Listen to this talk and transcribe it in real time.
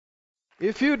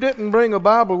If you didn't bring a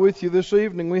Bible with you this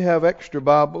evening, we have extra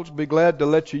Bibles. Be glad to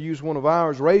let you use one of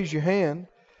ours. Raise your hand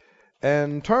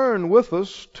and turn with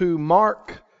us to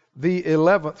Mark the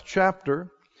 11th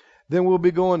chapter. Then we'll be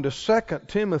going to 2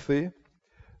 Timothy,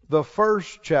 the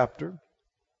 1st chapter.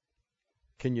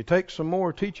 Can you take some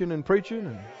more teaching and preaching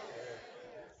and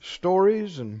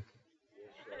stories and...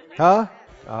 Huh?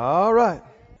 All right.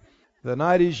 The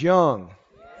night is young.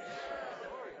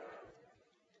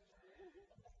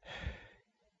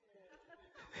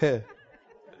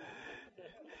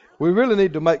 We really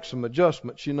need to make some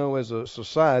adjustments, as a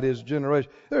society, as a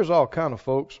generation. There's all kind of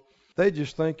folks. They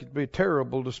just think it'd be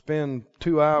terrible to spend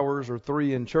 2 hours or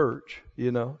 3 in church,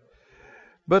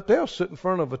 But they'll sit in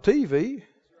front of a TV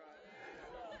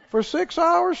for 6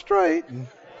 hours straight and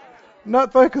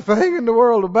not think a thing in the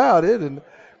world about it. And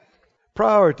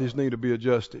priorities need to be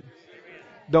adjusted,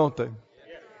 don't they?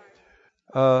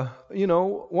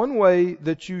 One way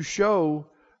that you show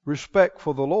respect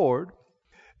for the Lord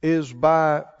is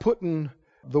by putting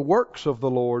the works of the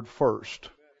Lord first.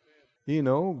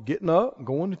 Getting up,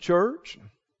 going to church,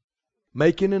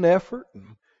 making an effort,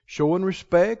 and showing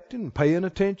respect and paying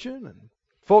attention. And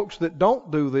folks that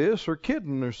don't do this are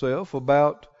kidding themselves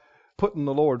about putting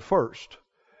the Lord first.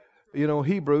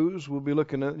 Hebrews, we'll be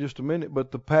looking at in just a minute, but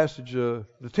the passage, the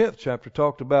 10th chapter,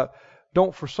 talked about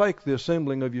don't forsake the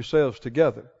assembling of yourselves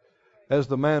together, as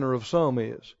the manner of some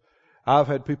is. I've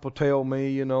had people tell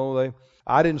me,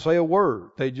 I didn't say a word.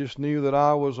 They just knew that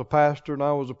I was a pastor and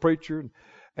I was a preacher.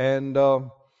 And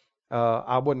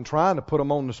I wasn't trying to put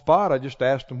them on the spot. I just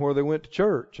asked them where they went to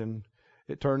church. And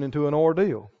it turned into an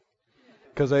ordeal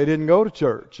because they didn't go to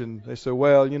church. And they said,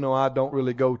 well, I don't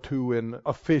really go to an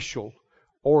official,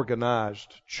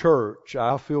 organized church.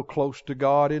 I feel close to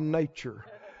God in nature.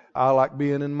 I like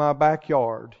being in my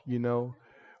backyard, Or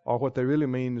what they really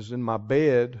mean is in my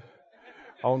bed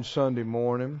on Sunday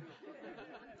morning.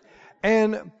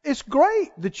 And it's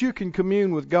great that you can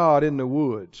commune with God in the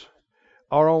woods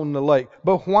or on the lake.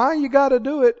 But why you got to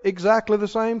do it exactly the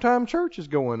same time church is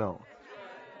going on?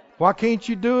 Why can't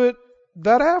you do it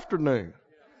that afternoon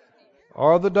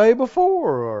or the day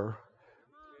before? Or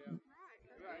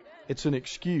it's an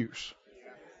excuse.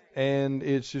 And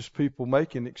it's just people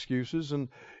making excuses. And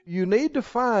you need to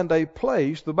find a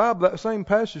place. The Bible, that same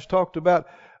passage, talked about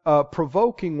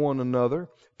provoking one another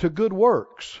to good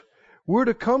works. We're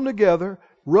to come together,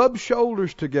 rub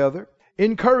shoulders together,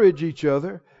 encourage each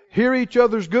other, hear each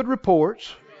other's good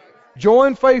reports,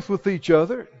 join faith with each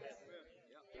other.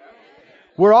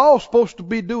 We're all supposed to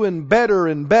be doing better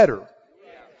and better.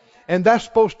 And that's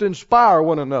supposed to inspire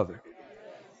one another.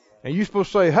 And you're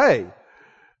supposed to say, hey,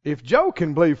 if Joe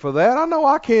can believe for that, I know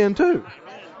I can too.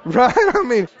 Right? I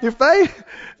mean, if they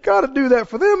got to do that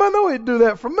for them, I know he'd do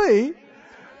that for me.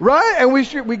 Right? And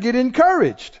we get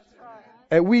encouraged.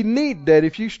 And we need that.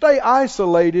 If you stay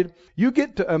isolated, you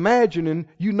get to imagining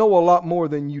you know a lot more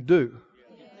than you do.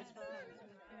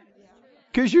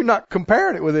 Because you're not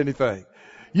comparing it with anything.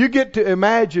 You get to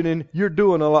imagining you're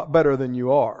doing a lot better than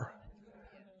you are.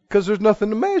 Because there's nothing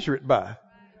to measure it by.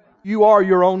 You are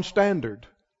your own standard.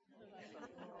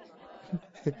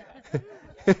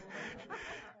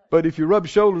 But if you rub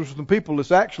shoulders with the people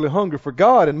that's actually hungry for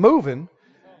God and moving,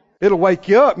 it'll wake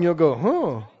you up and you'll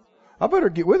go, I better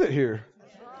get with it here.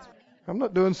 I'm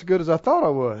not doing so good as I thought I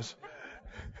was.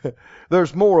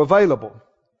 There's more available.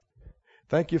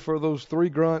 Thank you for those 3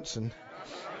 grunts. And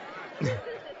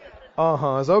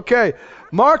it's okay.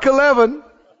 Mark 11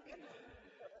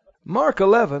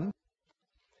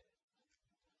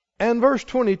 and verse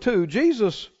 22,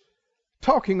 Jesus,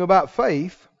 talking about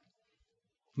faith,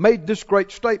 made this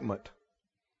great statement.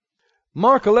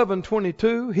 Mark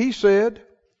 11:22, he said,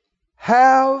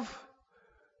 have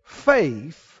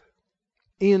faith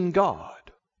in God.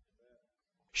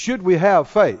 Should we have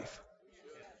faith?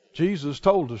 Jesus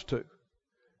told us to.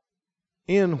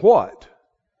 In what?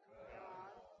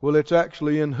 Well, it's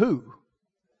actually in who?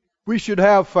 We should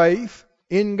have faith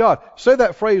in God. Say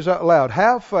that phrase out loud.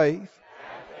 Have faith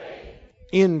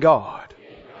in God.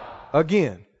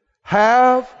 Again.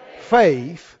 Have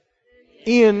faith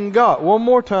in God. One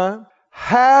more time.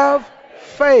 Have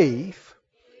faith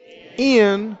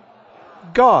in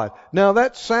God. Now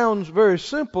that sounds very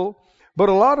simple, but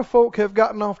a lot of folk have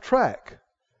gotten off track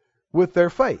with their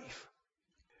faith.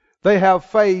 They have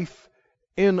faith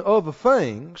in other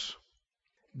things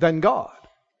than God.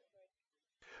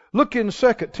 Look in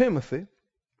 2 Timothy.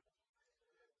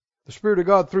 The Spirit of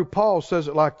God through Paul says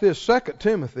it like this. 2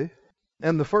 Timothy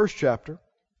and the 1st chapter.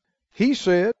 He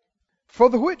said, for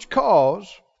the which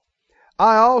cause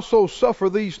I also suffer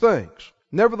these things.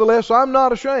 Nevertheless, I'm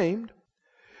not ashamed,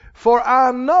 for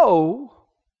I know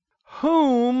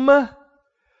whom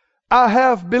I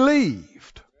have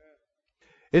believed.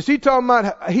 Is he talking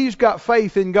about he's got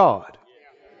faith in God?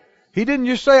 He didn't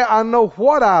just say, I know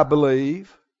what I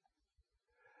believe.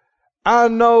 I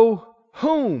know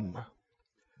whom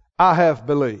I have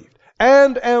believed,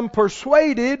 and am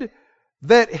persuaded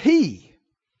that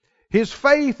his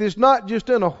faith is not just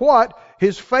in a what,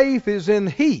 his faith is in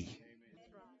he.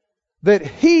 That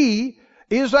he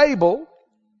is able.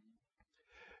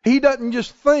 He doesn't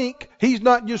just think, he's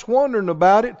not just wondering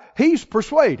about it, he's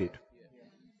persuaded.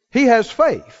 He has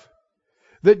faith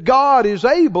that God is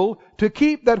able to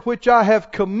keep that which I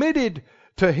have committed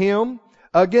to him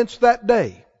against that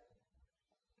day.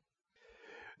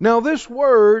 Now this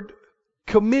word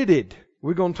committed,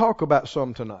 we're going to talk about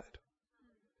some tonight.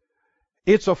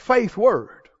 It's a faith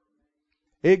word.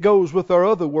 It goes with our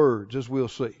other words, as we'll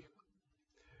see.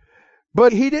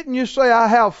 But he didn't just say, I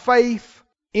have faith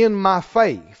in my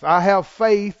faith. I have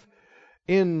faith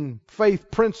in faith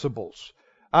principles.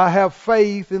 I have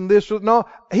faith in this. No,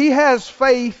 he has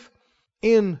faith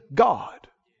in God,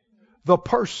 the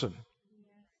person.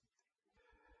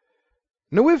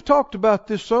 Now we've talked about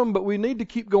this some, but we need to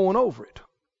keep going over it.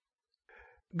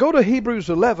 Go to Hebrews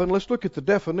 11. Let's look at the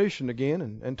definition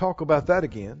again and talk about that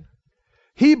again.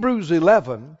 Hebrews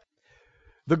 11,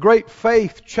 the great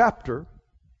faith chapter,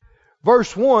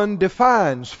 verse 1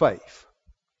 defines faith.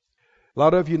 A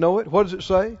lot of you know it. What does it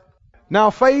say?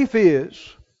 Now faith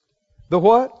is the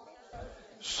what?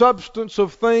 Substance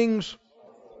of things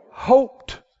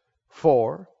hoped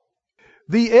for,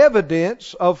 the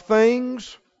evidence of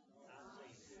things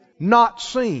not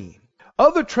seen.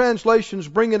 Other translations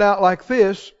bring it out like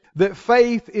this, that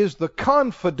faith is the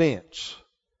confidence.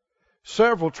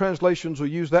 Several translations will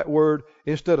use that word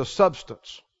instead of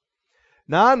substance.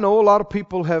 Now I know a lot of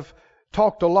people have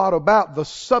talked a lot about the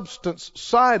substance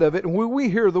side of it, and when we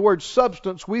hear the word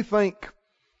substance, we think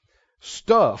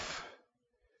stuff,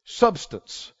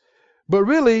 substance. But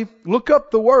really, look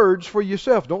up the words for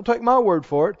yourself. Don't take my word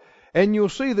for it. And you'll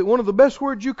see that one of the best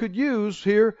words you could use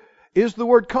here is the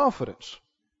word confidence.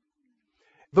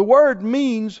 The word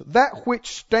means that which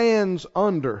stands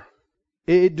under.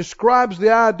 It describes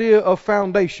the idea of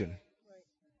foundation.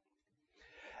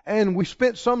 And we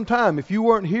spent some time, if you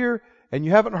weren't here and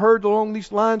you haven't heard along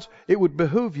these lines, it would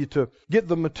behoove you to get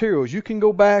the materials. You can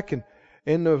go back and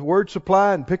in the Word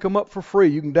Supply and pick them up for free.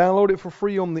 You can download it for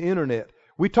free on the internet.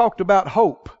 We talked about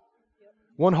hope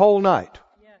one whole night.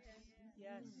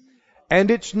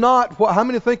 And it's not, how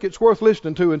many think it's worth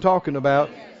listening to and talking about?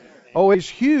 Oh, it's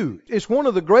huge. It's one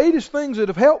of the greatest things that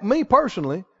have helped me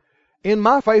personally in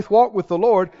my faith walk with the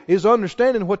Lord is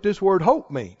understanding what this word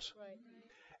hope means.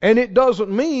 And it doesn't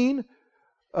mean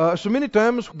so many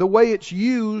times the way it's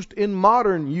used in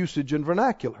modern usage and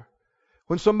vernacular.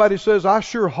 When somebody says, I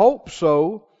sure hope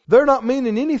so, they're not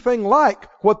meaning anything like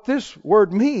what this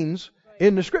word means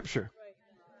in the Scripture.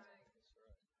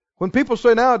 When people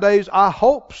say nowadays, I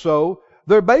hope so,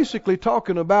 they're basically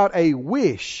talking about a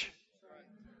wish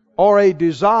or a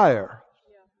desire.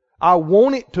 I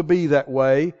want it to be that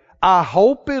way. I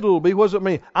hope it'll be. What does it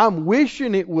mean? I'm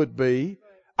wishing it would be.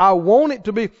 I want it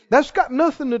to be. That's got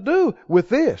nothing to do with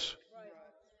this.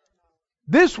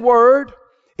 This word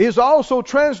is also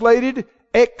translated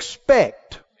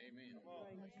expect.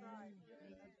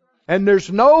 And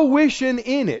there's no wishing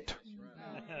in it.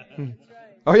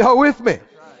 Are y'all with me?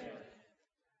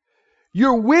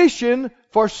 You're wishing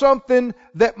for something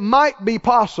that might be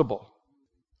possible.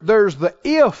 There's the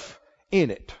if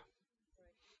in it.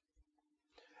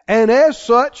 And as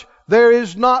such, there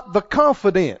is not the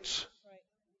confidence.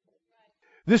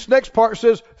 This next part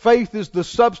says faith is the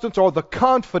substance or the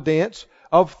confidence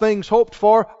of things hoped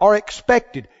for or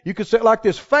expected. You could say it like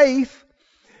this. Faith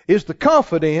is the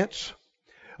confidence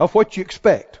of what you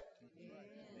expect.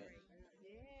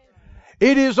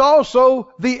 It is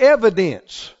also the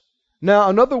evidence. Now,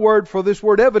 another word for this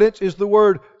word evidence is the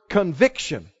word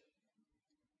conviction.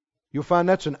 You'll find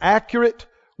that's an accurate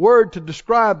word to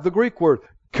describe the Greek word.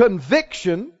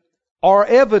 Conviction or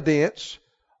evidence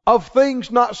of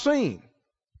things not seen.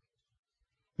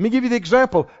 Let me give you the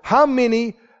example. How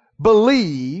many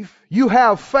believe you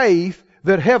have faith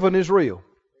that heaven is real?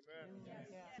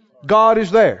 God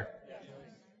is there.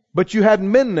 But you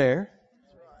hadn't been there.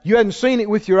 You hadn't seen it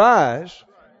with your eyes.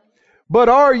 But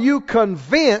are you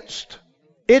convinced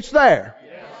it's there?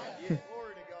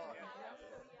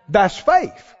 That's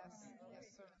faith.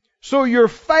 So your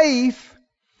faith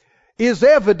is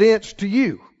evidence to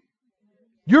you.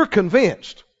 You're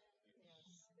convinced.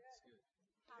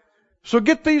 So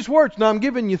get these words. Now I'm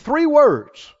giving you 3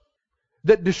 words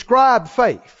that describe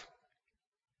faith.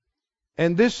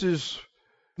 And this is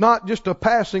not just a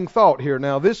passing thought here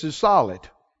now. This is solid.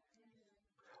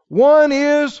 One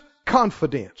is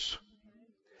confidence.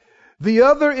 The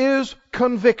other is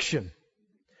conviction.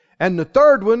 And the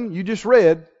third one you just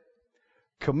read,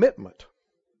 commitment.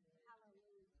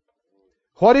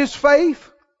 What is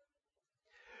faith?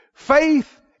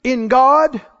 Faith in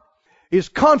God is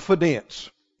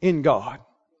confidence in God.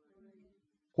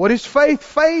 What is faith?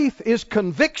 Faith is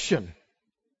conviction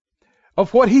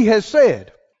of what He has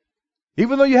said.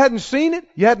 Even though you hadn't seen it,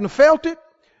 you hadn't felt it,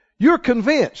 you're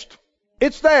convinced.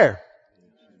 It's there.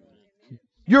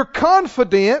 You're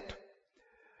confident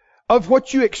of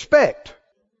what you expect.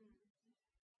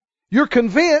 You're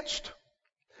convinced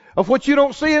of what you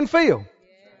don't see and feel.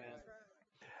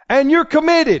 And you're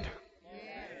committed.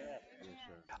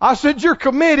 I said you're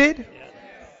committed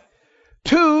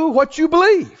to what you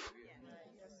believe.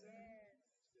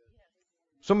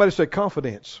 Somebody say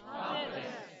confidence.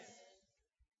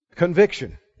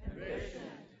 Conviction.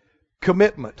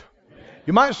 Commitment.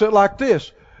 You might say it like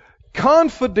this.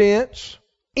 Confidence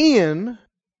in,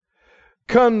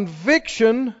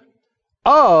 conviction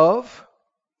of,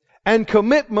 and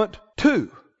commitment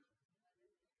to.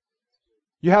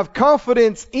 You have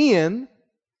confidence in,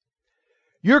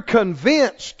 you're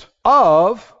convinced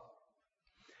of,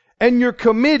 and you're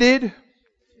committed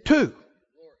to.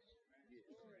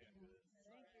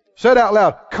 Say it out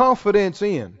loud. Confidence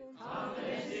in.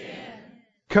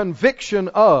 Conviction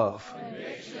of.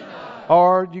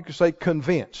 Or you could say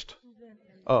convinced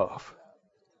of.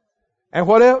 And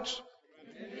what else?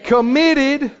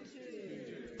 Committed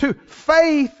to.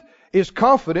 Faith is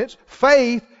confidence,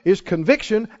 faith is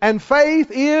conviction, and faith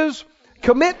is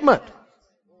commitment.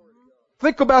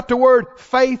 Think about the word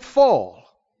faithful.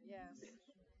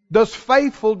 Does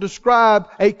faithful describe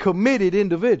a committed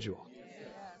individual?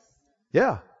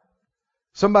 Yeah.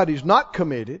 Somebody's not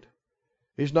committed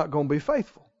is not going to be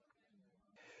faithful.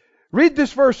 Read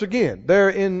this verse again there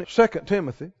in 2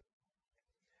 Timothy.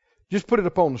 Just put it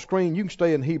up on the screen. You can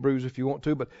stay in Hebrews if you want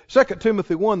to, but 2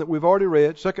 Timothy 1 that we've already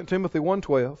read, 2 Timothy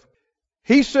 1:12.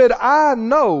 He said, I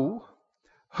know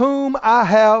whom I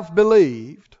have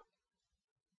believed.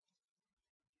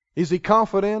 Is he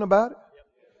confident about it?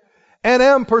 And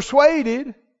am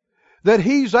persuaded that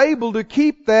he's able to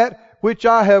keep that which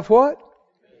I have what?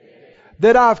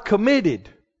 That I've committed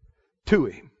to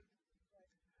him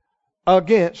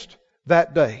against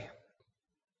that day.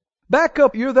 Back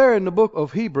up, you're there in the book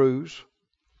of Hebrews.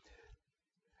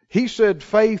 He said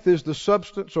faith is the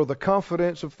substance or the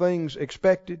confidence of things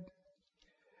expected,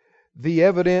 the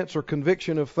evidence or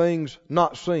conviction of things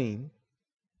not seen.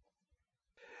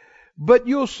 But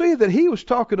you'll see that he was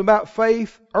talking about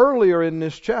faith earlier in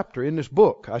this chapter, in this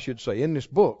book, I should say, in this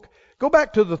book. Go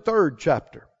back to the 3rd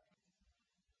chapter.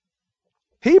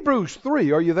 Hebrews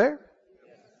 3, are you there?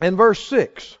 And verse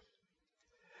 6.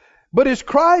 But is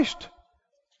Christ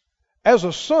as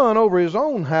a son over his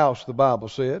own house, the Bible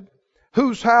said,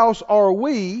 whose house are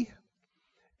we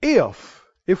if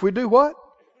we do what?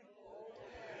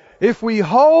 If we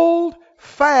hold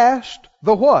fast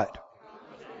the what?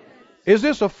 Is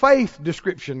this a faith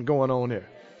description going on here?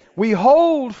 We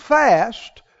hold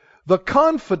fast the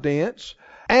confidence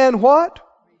and what?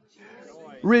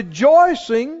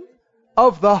 Rejoicing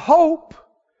of the hope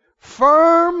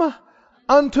firm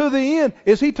unto the end.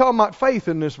 Is he talking about faith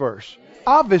in this verse?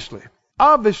 Obviously.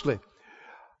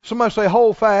 Somebody say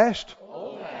hold fast.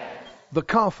 The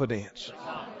confidence.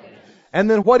 And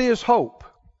then what is hope?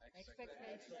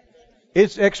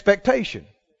 It's expectation.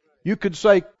 You could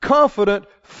say confident,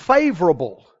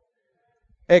 favorable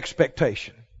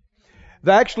expectation.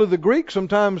 Actually, the Greek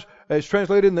sometimes is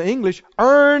translated in the English,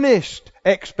 earnest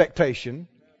expectation.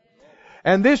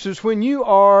 And this is when you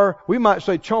are, we might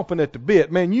say chomping at the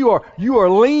bit. Man, you are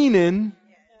leaning,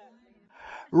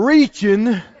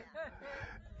 reaching,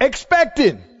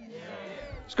 expecting.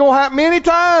 It's going to happen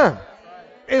anytime.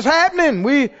 It's happening.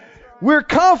 We're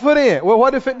confident. Well,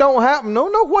 what if it don't happen? No,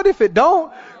 what if it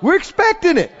don't? We're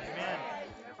expecting it.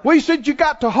 We said you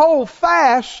got to hold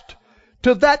fast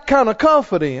to that kind of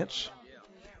confidence.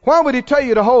 Why would he tell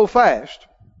you to hold fast?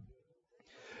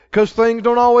 Because things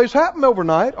don't always happen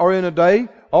overnight or in a day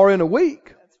or in a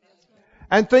week.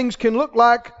 And things can look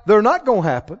like they're not going to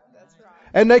happen.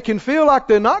 And they can feel like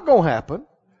they're not going to happen.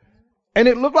 And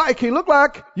it can look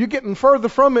like you're getting further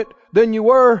from it than you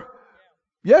were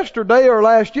yesterday or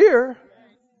last year.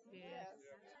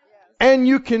 And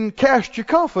you can cast your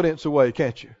confidence away,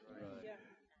 can't you?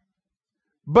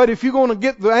 But if you're going to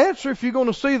get the answer, if you're going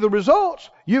to see the results,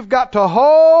 you've got to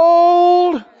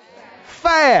hold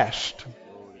fast.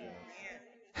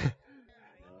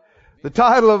 The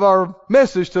title of our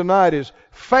message tonight is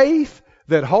Faith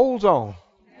That Holds On.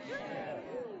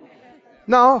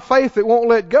 No, faith that won't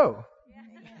let go.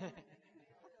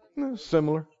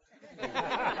 Similar.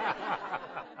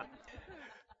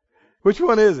 Which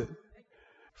one is it?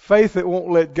 Faith that won't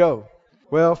let go.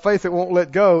 Well, faith that won't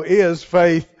let go is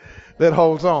faith that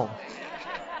holds on.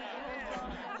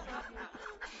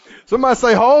 Somebody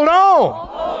say, hold on.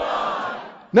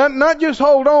 Hold on. Not just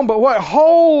hold on, but what?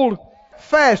 Hold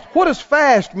fast. What does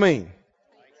fast mean?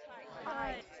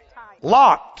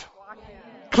 Locked.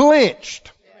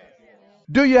 Clenched.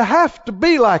 Do you have to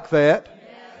be like that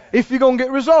if you're going to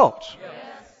get results?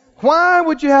 Why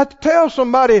would you have to tell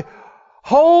somebody,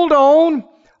 hold on,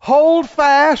 hold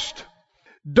fast,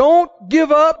 don't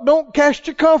give up, don't cast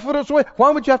your confidence away? Why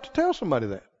would you have to tell somebody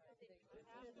that?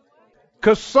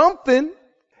 Because something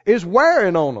is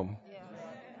wearing on them.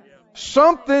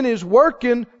 Something is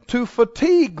working to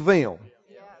fatigue them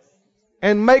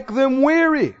and make them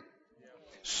weary.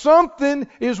 Something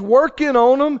is working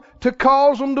on them to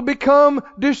cause them to become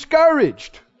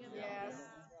discouraged.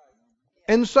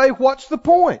 And say, what's the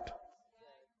point?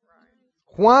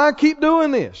 Why keep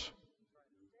doing this?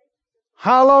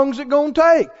 How long is it going to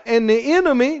take? And the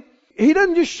enemy, he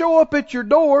doesn't just show up at your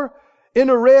door in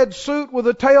a red suit with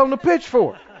a tail and a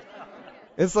pitchfork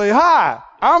and say, hi,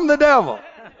 I'm the devil.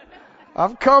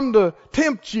 I've come to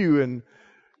tempt you and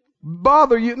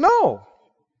bother you. No.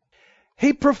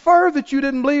 He preferred that you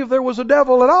didn't believe there was a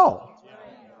devil at all.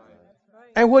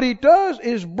 And what he does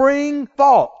is bring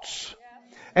thoughts.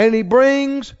 And he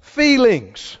brings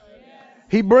feelings.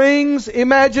 He brings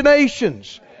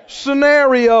imaginations,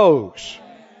 scenarios.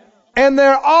 And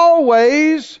they're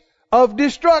always of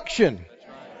destruction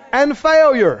and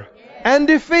failure and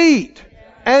defeat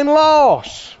and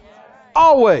loss.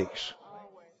 Always.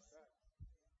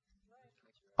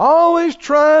 Always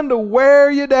trying to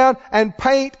wear you down and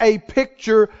paint a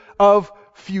picture of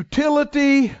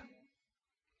futility.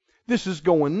 This is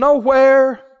going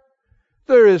nowhere.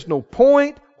 There is no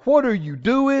point. What are you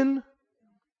doing?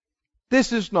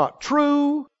 This is not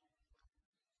true.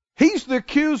 He's the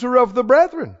accuser of the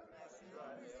brethren.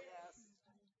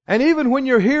 And even when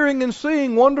you're hearing and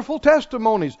seeing wonderful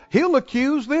testimonies, he'll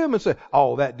accuse them and say,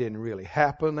 oh, that didn't really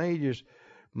happen. They just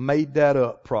made that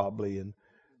up probably. And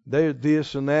they're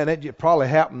this and that. It probably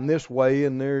happened this way.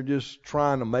 And they're just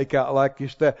trying to make out like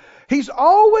it's that. He's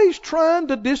always trying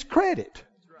to discredit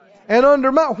and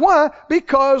undermine. Why?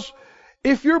 Because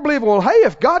if you're believing, well, hey,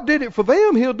 if God did it for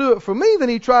them, He'll do it for me, then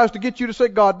He tries to get you to say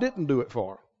God didn't do it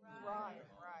for them.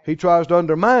 He tries to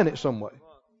undermine it some way.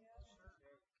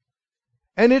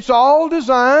 And it's all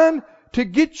designed to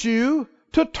get you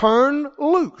to turn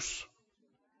loose.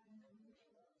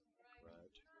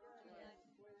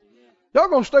 Y'all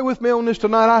gonna stay with me on this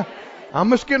tonight?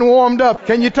 I'm just getting warmed up.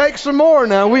 Can you take some more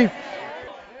now?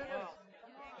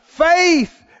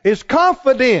 Faith is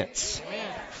confidence.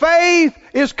 Faith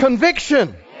is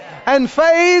conviction. And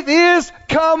faith is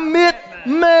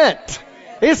commitment.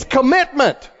 It's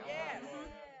commitment.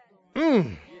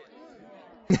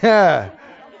 Yeah.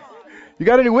 You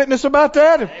got any witness about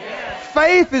that?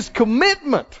 Faith is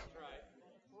commitment.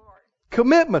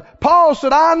 Commitment. Paul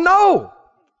said, I know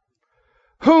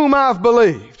whom I've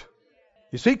believed.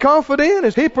 Is he confident?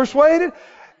 Is he persuaded?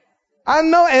 I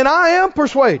know, and I am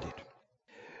persuaded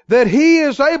that he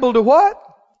is able to what?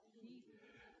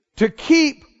 To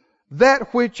keep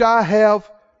that which I have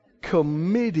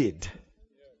committed.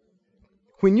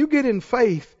 When you get in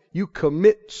faith, you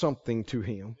commit something to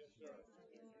Him.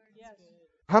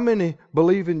 How many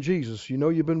believe in Jesus? You know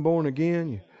you've been born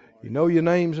again. You know your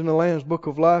name's in the Lamb's Book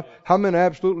of Life. How many are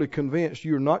absolutely convinced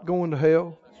you're not going to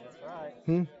hell?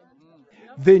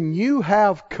 Then you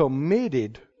have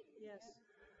committed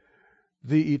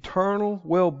the eternal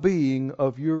well-being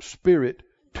of your spirit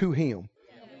to Him.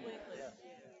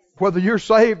 Whether you're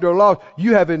saved or lost,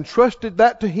 you have entrusted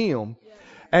that to Him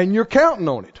and you're counting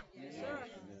on it.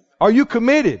 Are you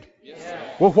committed?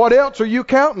 Well, what else are you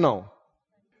counting on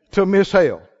to miss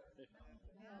hell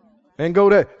and go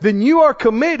there? Then you are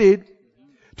committed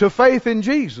to faith in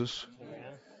Jesus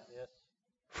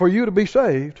for you to be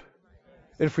saved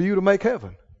and for you to make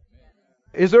heaven.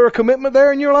 Is there a commitment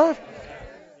there in your life?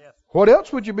 What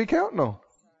else would you be counting on?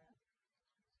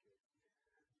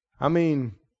 I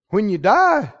mean, when you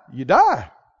die, you die.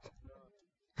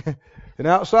 And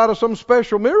outside of some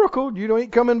special miracle, you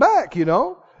ain't coming back, you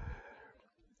know.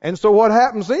 And so what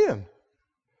happens then?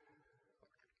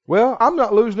 Well, I'm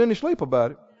not losing any sleep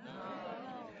about it.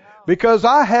 Because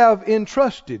I have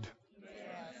entrusted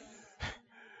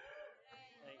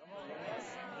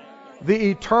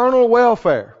the eternal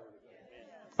welfare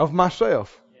of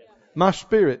myself, my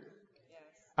spirit.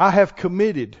 I have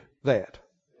committed that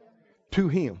to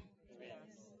Him.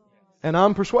 And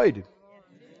I'm persuaded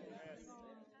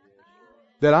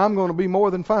that I'm going to be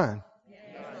more than fine?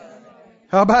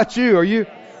 How about you? Are you?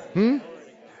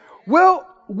 Well,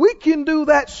 we can do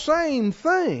that same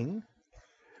thing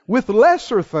with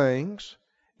lesser things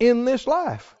in this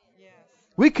life.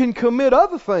 We can commit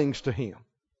other things to Him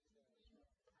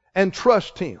and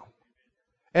trust Him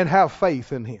and have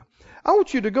faith in Him. I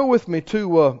want you to go with me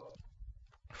to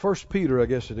 1 Peter, I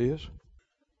guess it is.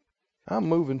 I'm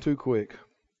moving too quick.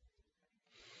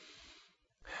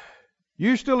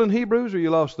 You still in Hebrews or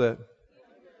you lost that?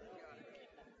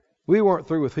 We weren't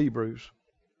through with Hebrews.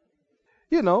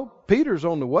 You know, Peter's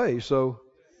on the way, so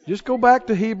just go back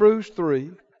to Hebrews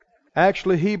 3.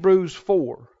 Actually, Hebrews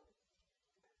 4.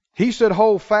 He said,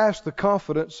 hold fast the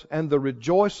confidence and the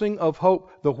rejoicing of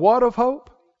hope. The what of hope?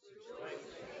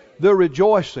 The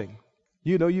rejoicing.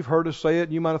 You know, you've heard us say it,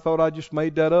 and you might have thought I just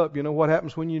made that up. You know what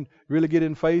happens when you really get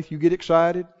in faith? You get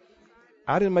excited.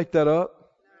 I didn't make that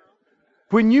up.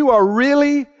 When you are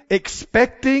really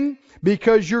expecting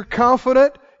because you're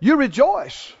confident, you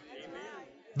rejoice.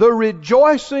 The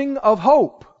rejoicing of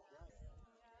hope.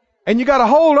 And you got to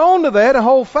hold on to that and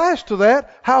hold fast to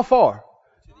that. How far?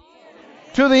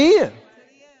 To the end.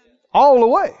 All the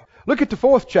way. Look at the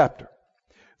 4th chapter.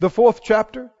 The 4th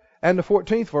chapter and the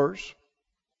 14th verse.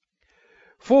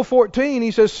 4:14, he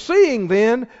says, seeing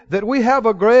then that we have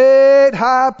a great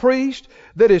high priest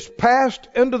that is passed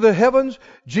into the heavens,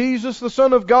 Jesus the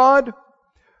Son of God,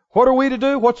 what are we to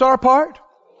do? What's our part?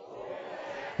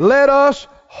 Let us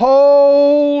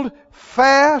hold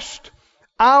fast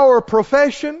our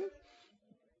profession.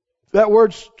 That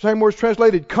word, same word is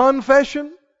translated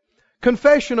confession.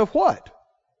 Confession of what?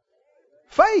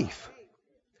 Faith.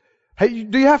 Hey,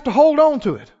 do you have to hold on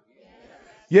to it?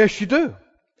 Yes, you do.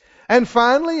 And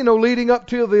finally, you know, leading up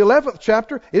to the 11th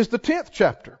chapter is the 10th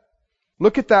chapter.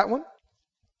 Look at that one.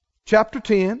 Chapter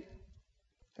 10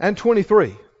 and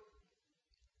 23.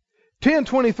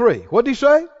 10:23. What did he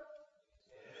say?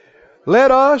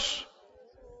 Let us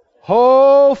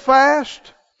hold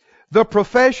fast the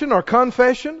profession or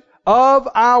confession of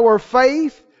our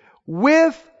faith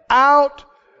without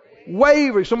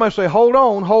wavering. Somebody say, hold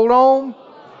on, hold on.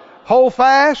 Hold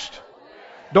fast.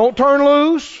 Don't turn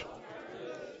loose.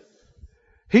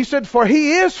 He said, for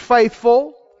He is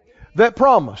faithful that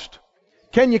promised.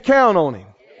 Can you count on Him?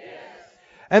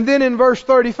 And then in verse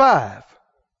 35.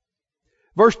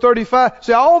 Verse 35.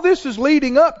 See, all this is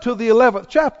leading up to the 11th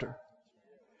chapter.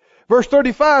 Verse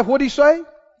 35, what did he say?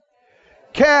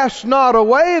 Cast not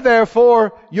away,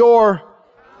 therefore, your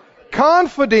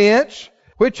confidence,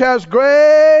 which has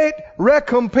great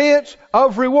recompense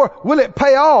of reward. Will it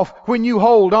pay off when you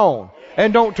hold on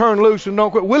and don't turn loose and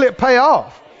don't quit? Will it pay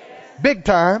off? Big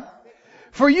time.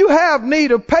 For you have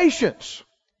need of patience.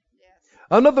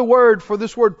 Another word for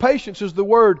this word patience is the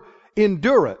word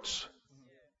endurance.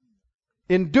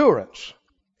 Endurance.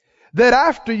 That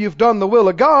after you've done the will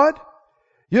of God,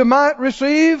 you might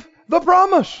receive the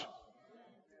promise.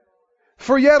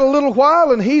 For yet a little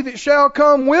while, and He that shall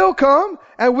come will come,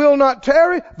 and will not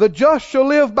tarry. The just shall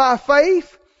live by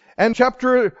faith. And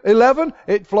chapter 11,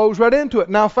 it flows right into it.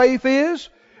 Now faith is...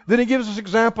 Then he gives us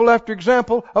example after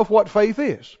example of what faith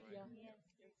is.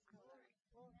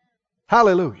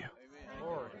 Hallelujah.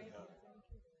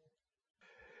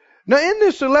 Now in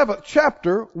this 11th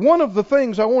chapter, one of the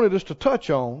things I wanted us to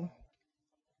touch on,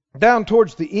 down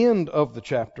towards the end of the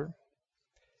chapter,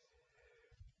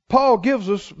 Paul gives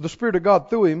us, the Spirit of God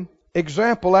through him,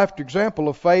 example after example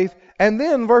of faith. And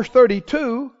then verse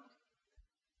 32,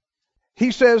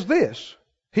 he says this,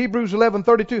 Hebrews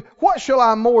 11:32, what shall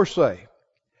I more say?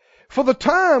 For the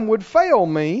time would fail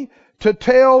me to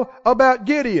tell about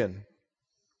Gideon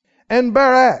and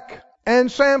Barak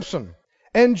and Samson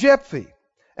and Jephthah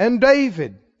and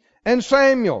David and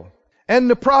Samuel and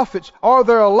the prophets. Are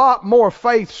there a lot more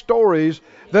faith stories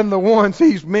than the ones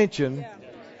he's mentioned?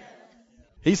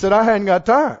 He said, I hadn't got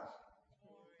time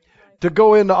to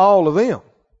go into all of them.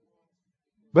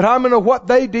 But how many of what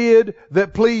they did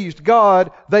that pleased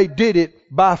God, they did it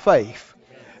by faith.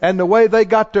 And the way they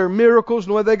got their miracles,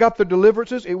 and the way they got their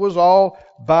deliverances, it was all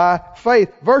by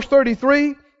faith. Verse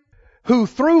 33, who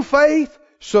through faith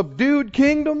subdued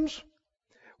kingdoms,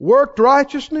 worked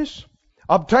righteousness,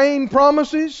 obtained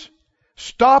promises,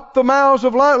 stopped the mouths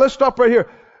of lions. Let's stop right here.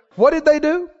 What did they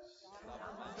do?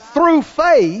 Through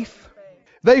faith,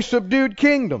 they subdued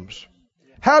kingdoms.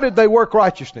 How did they work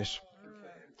righteousness?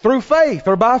 Through faith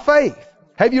or by faith.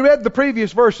 Have you read the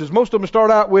previous verses? Most of them start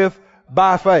out with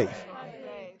by faith.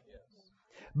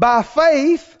 By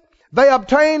faith, they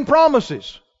obtained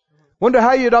promises. Wonder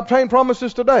how you'd obtain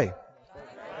promises today?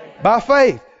 By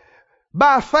faith.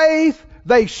 By faith,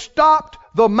 they stopped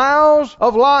the mouths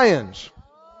of lions.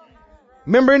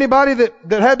 Remember anybody that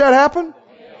had that happen?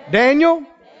 Daniel?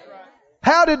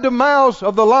 How did the mouths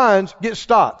of the lions get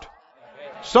stopped?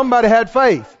 Somebody had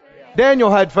faith.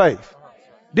 Daniel had faith.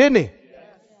 Didn't he?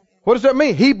 What does that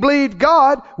mean? He believed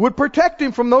God would protect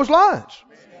him from those lions.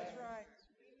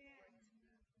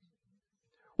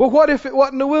 Well, what if it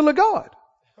wasn't the will of God?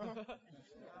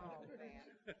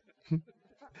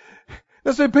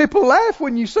 Now, see, people laugh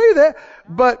when you see that,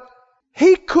 but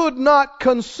he could not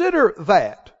consider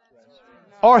that,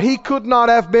 or he could not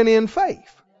have been in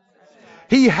faith.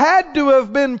 He had to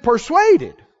have been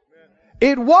persuaded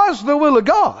it was the will of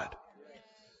God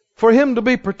for him to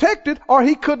be protected, or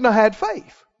he couldn't have had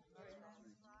faith.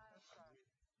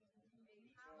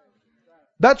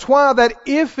 That's why that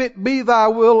if it be thy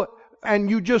will and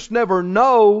you just never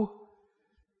know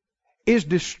is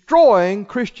destroying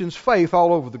Christians' faith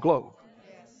all over the globe.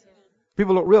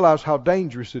 People don't realize how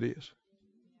dangerous it is.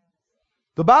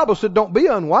 The Bible said don't be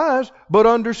unwise, but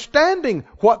understanding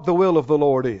what the will of the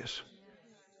Lord is.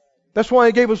 That's why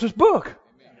He gave us this book.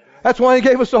 That's why He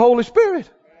gave us the Holy Spirit.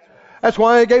 That's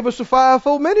why He gave us the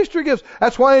fivefold ministry gifts.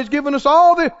 That's why He's given us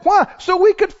all the... Why? So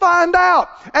we could find out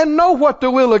and know what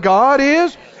the will of God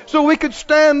is. So we could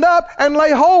stand up and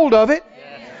lay hold of it.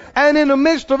 And in the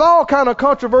midst of all kind of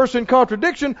controversy and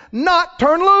contradiction, not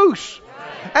turn loose.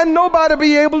 And nobody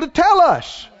be able to tell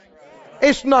us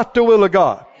it's not the will of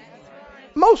God.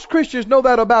 Most Christians know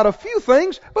that about a few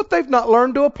things, but they've not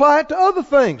learned to apply it to other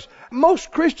things.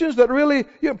 Most Christians that really,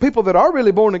 people that are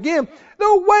really born again,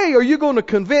 no way are you going to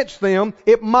convince them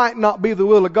it might not be the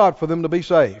will of God for them to be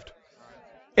saved.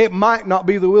 It might not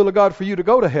be the will of God for you to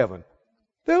go to heaven.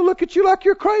 They'll look at you like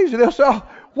you're crazy. They'll say, oh,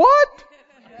 what?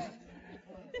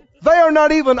 They are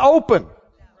not even open.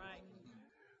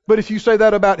 But if you say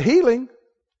that about healing,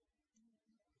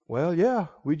 well, yeah,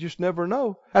 we just never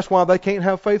know. That's why they can't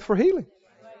have faith for healing.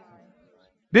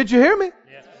 Did you hear me?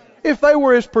 Yes. If they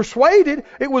were as persuaded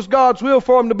it was God's will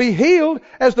for them to be healed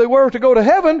as they were to go to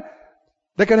heaven,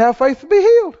 they could have faith to be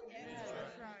healed. Yes.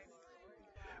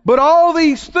 But all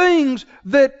these things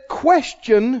that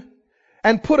question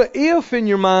and put an if in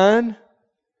your mind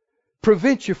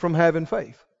prevent you from having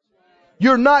faith.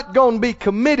 You're not going to be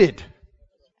committed.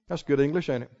 That's good English,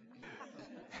 ain't it?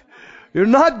 You're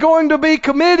not going to be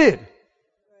committed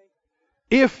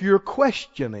if you're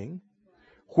questioning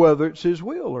whether it's His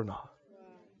will or not.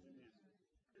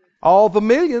 All the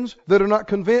millions that are not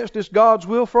convinced it's God's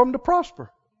will for them to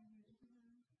prosper.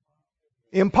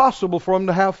 Impossible for them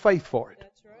to have faith for it.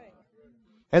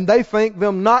 And they think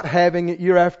them not having it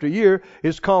year after year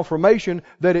is confirmation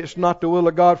that it's not the will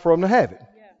of God for them to have it.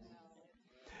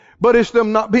 But it's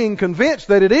them not being convinced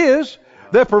that it is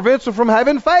that prevents them from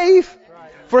having faith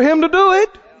for Him to do it.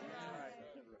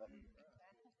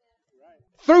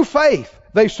 Through faith,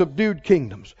 they subdued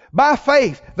kingdoms. By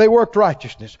faith, they worked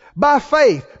righteousness. By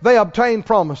faith, they obtained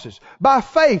promises. By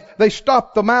faith, they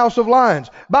stopped the mouths of lions.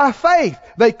 By faith,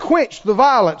 they quenched the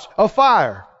violence of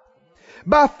fire.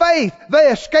 By faith, they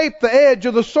escaped the edge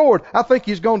of the sword. I think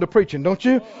he's gone to preaching, don't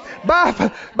you? By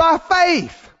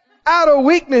faith, out of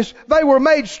weakness, they were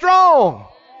made strong.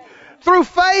 Through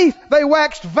faith, they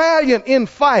waxed valiant in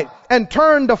fight and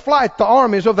turned to flight the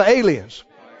armies of the aliens.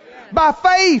 By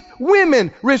faith,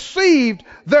 women received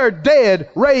their dead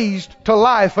raised to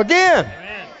life again.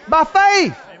 Amen. By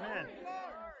faith. Amen.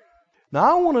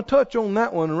 Now, I want to touch on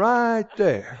that one right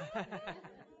there.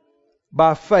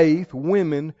 By faith,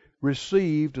 women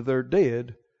received their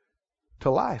dead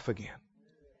to life again.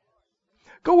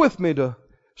 Go with me to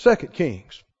 2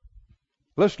 Kings.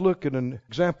 Let's look at an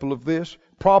example of this,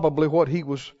 probably what he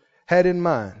had in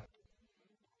mind.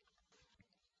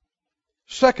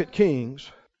 2 Kings,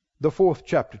 the 4th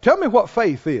chapter. Tell me what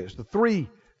faith is. The three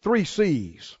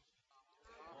C's.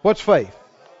 What's faith?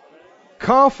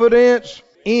 Confidence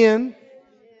in,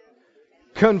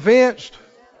 convinced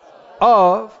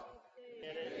of,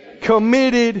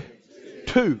 committed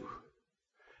to.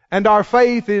 And our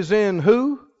faith is in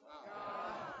who?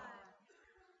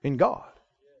 In God.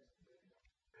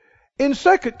 In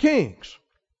 2 Kings,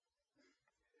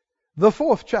 the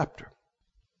 4th chapter.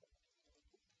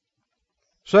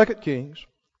 2 Kings,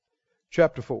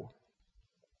 chapter 4.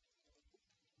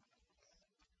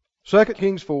 2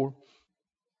 Kings 4,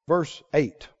 verse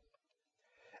 8.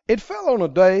 It fell on a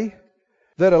day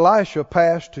that Elisha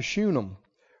passed to Shunem,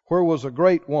 where was a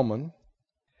great woman,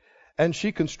 and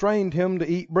she constrained him to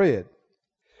eat bread.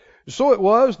 So it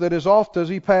was that as oft as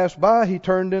he passed by, he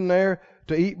turned in there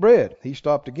to eat bread. He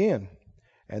stopped again.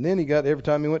 And then every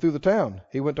time he went through the town,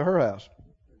 he went to her house.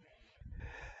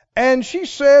 And she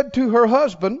said to her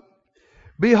husband,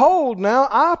 Behold, now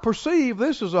I perceive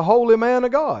this is a holy man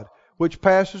of God, which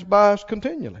passes by us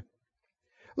continually.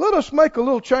 Let us make a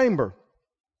little chamber.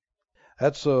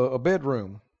 That's a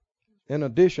bedroom in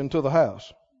addition to the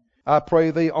house. I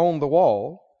pray thee on the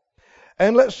wall.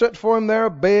 And let's set for him there a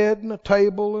bed and a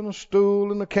table and a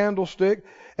stool and a candlestick.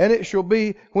 And it shall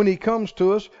be when he comes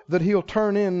to us that he'll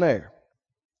turn in there.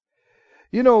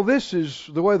 You know, this is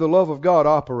the way the love of God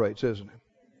operates, isn't it?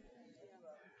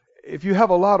 If you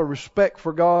have a lot of respect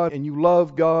for God and you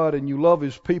love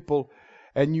His people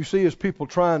and you see His people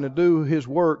trying to do His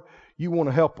work, you want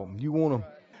to help them. You want to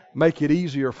make it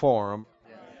easier for them.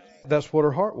 That's what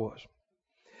her heart was.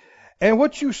 And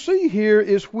what you see here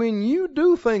is when you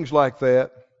do things like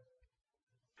that,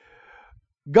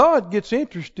 God gets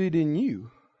interested in you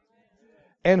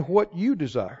and what you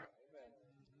desire.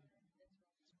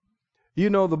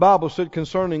 You know, the Bible said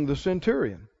concerning the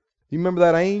centurion, you remember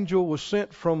that angel was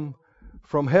sent from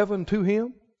heaven to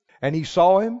him, and he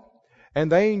saw him,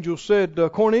 and the angel said,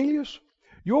 Cornelius,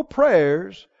 your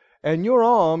prayers and your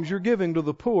alms you're giving to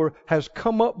the poor has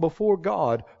come up before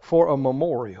God for a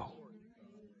memorial.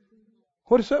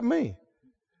 What does that mean?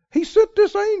 He sent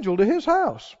this angel to his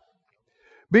house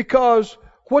because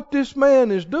what this man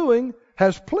is doing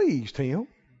has pleased him.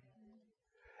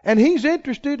 And he's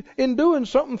interested in doing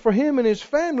something for him and his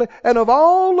family. And of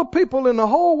all the people in the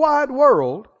whole wide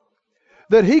world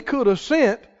that he could have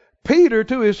sent Peter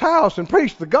to his house and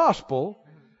preached the gospel,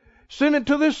 sent it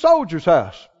to this soldier's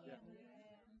house.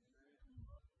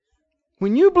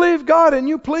 When you believe God and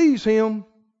you please Him,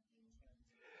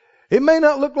 it may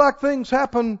not look like things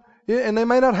happen, and they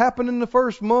may not happen in the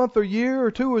first month or year or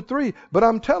 2 or 3, but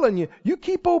I'm telling you, you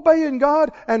keep obeying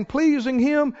God and pleasing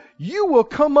Him, you will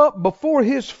come up before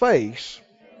His face.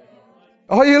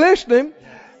 Are you listening?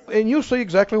 And you'll see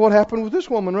exactly what happened with this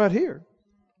woman right here.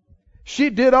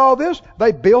 She did all this.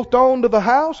 They built onto the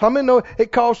house. How many know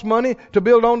it costs money to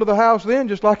build onto the house then,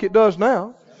 just like it does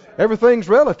now? Everything's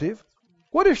relative.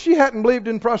 What if she hadn't believed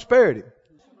in prosperity?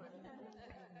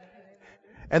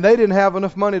 And they didn't have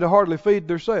enough money to hardly feed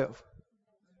themselves.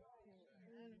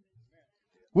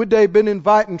 Would they have been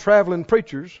inviting traveling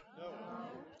preachers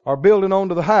or building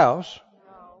onto the house?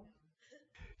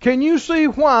 Can you see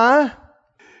why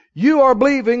you are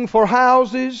believing for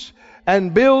houses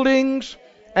and buildings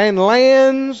and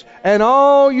lands and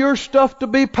all your stuff to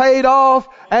be paid off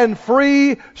and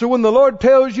free, so when the Lord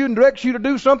tells you and directs you to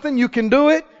do something, you can do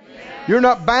it? You're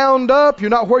not bound up. You're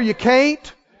not where you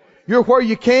can't. You're where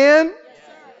you can.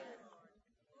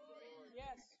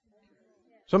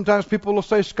 Sometimes people will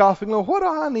say scoffingly, what do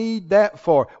I need that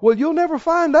for? Well, you'll never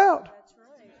find out.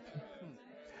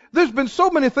 There's been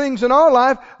so many things in our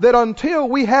life that until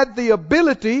we had the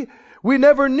ability, we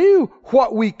never knew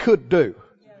what we could do.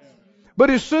 But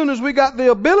as soon as we got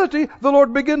the ability, the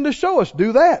Lord began to show us,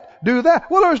 do that, do that.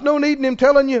 Well, there's no need in Him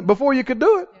telling you before you could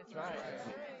do it.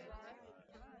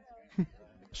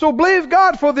 So believe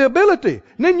God for the ability,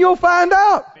 and then you'll find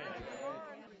out.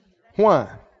 Why?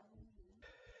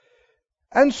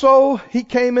 And so he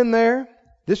came in there.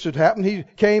 This had happened. He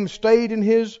came, stayed in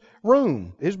his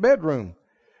room, his bedroom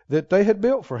that they had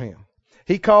built for him.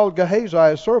 He called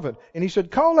Gehazi, his servant, and he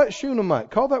said, call that Shunammite,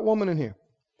 call that woman in here.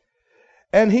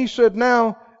 And he said,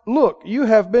 now, look, you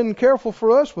have been careful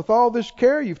for us with all this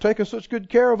care. You've taken such good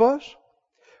care of us.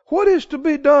 What is to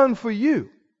be done for you?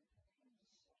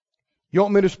 You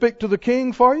want me to speak to the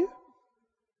king for you?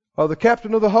 Or the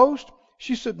captain of the host?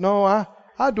 She said, no,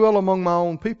 I dwell among my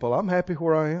own people. I'm happy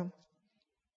where I am.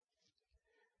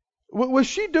 Was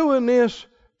she doing this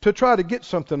to try to get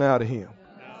something out of him?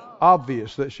 No.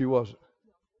 Obvious that she wasn't.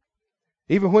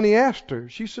 Even when he asked her,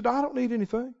 she said, I don't need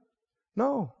anything.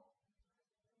 No.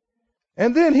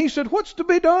 And then he said, what's to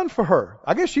be done for her?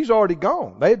 I guess she's already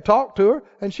gone. They had talked to her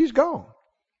and she's gone.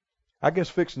 I guess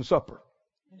fixing supper.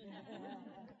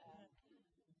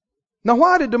 Now,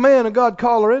 why did the man of God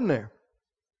call her in there?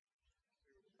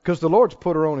 Because the Lord's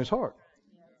put her on His heart.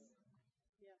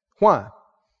 Why?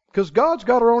 Because God's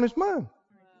got her on His mind.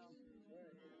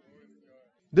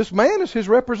 This man is His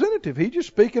representative. He's just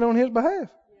speaking on His behalf.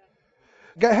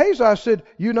 Gehazi said,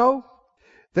 you know,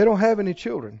 they don't have any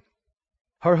children.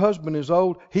 Her husband is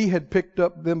old. He had picked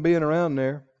up them being around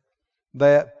there,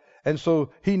 and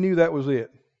so he knew that was it.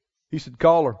 He said,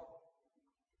 call her.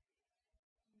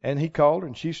 And he called her,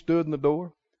 and she stood in the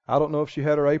door. I don't know if she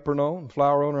had her apron on,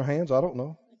 flour on her hands. I don't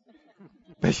know.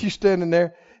 But she's standing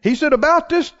there. He said, about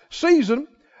this season,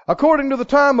 according to the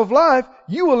time of life,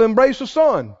 you will embrace a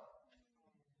son.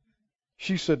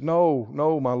 She said,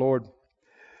 no, my Lord.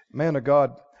 Man of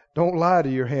God, don't lie to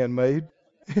your handmaid.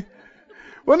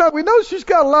 Well, now, we know she's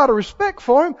got a lot of respect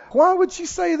for him. Why would she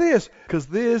say this? Because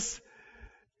this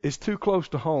is too close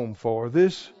to home for her.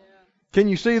 This, can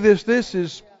you see this? This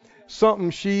is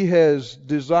something she has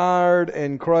desired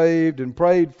and craved and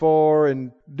prayed for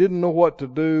and didn't know what to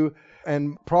do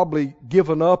and probably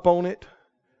given up on it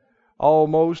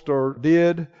almost, or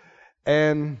did.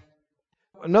 And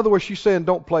in other words, she's saying,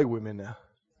 don't play with me now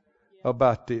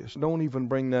about this. Don't even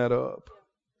bring that up.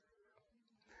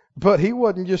 But he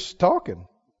wasn't just talking.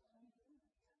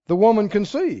 The woman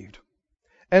conceived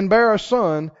and bare a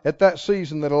son at that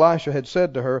season that Elisha had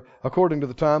said to her, according to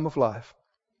the time of life.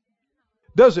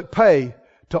 Does it pay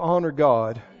to honor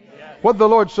God? What did the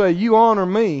Lord say? You honor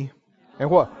me, and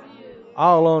what?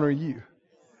 I'll honor you.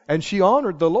 And she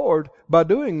honored the Lord by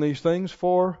doing these things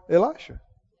for Elisha.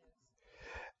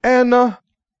 And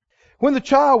when the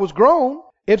child was grown,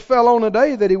 it fell on a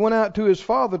day that he went out to his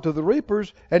father to the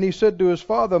reapers, and he said to his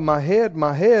father, my head,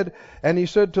 my head. And he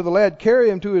said to the lad, carry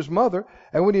him to his mother.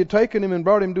 And when he had taken him and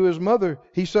brought him to his mother,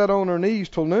 he sat on her knees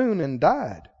till noon and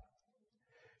died.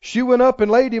 She went up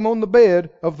and laid him on the bed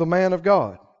of the man of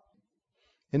God,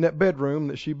 in that bedroom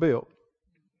that she built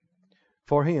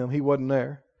for him. He wasn't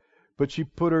there. But she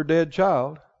put her dead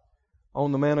child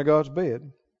on the man of God's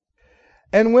bed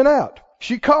and went out.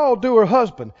 She called to her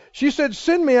husband. She said,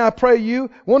 send me, I pray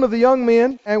you, one of the young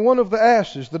men and one of the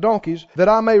asses, the donkeys, that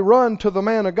I may run to the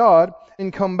man of God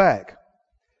and come back.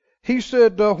 He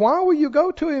said, why will you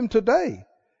go to him today?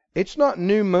 It's not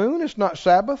new moon. It's not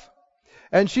Sabbath.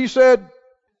 And she said,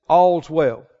 all's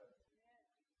well.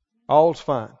 All's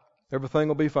fine. Everything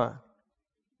will be fine.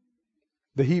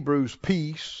 The Hebrew's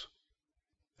peace.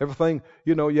 Everything,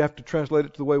 you have to translate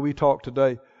it to the way we talk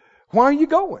today. Why are you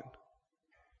going?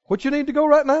 What you need to go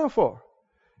right now for?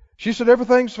 She said,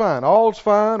 everything's fine. All's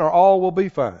fine, or all will be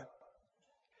fine.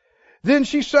 Then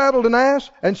she saddled an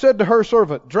ass and said to her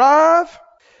servant, drive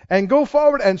and go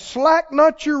forward and slack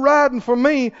not your riding for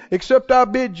me, except I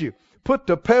bid you. Put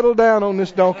the pedal down on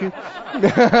this donkey.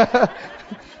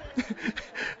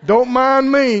 Don't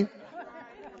mind me.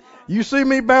 You see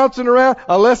me bouncing around,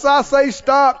 unless I say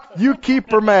stop, you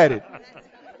keep her matted.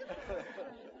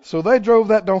 So they drove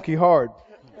that donkey hard.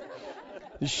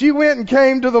 She went and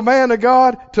came to the man of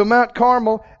God to Mount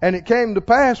Carmel, and it came to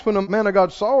pass when the man of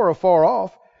God saw her afar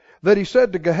off, that he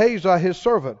said to Gehazi his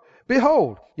servant,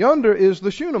 behold, yonder is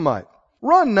the Shunammite.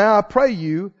 Run now, I pray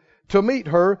you, to meet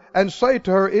her, and say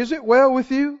to her, is it well with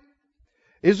you?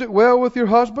 Is it well with your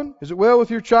husband? Is it well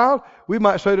with your child? We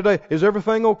might say today, is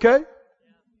everything okay?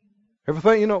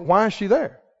 Everything, why is she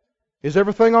there? Is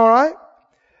everything all right?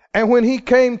 And when he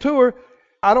came to her,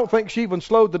 I don't think she even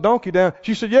slowed the donkey down.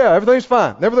 She said, yeah, everything's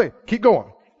fine. Everything. Keep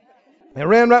going. And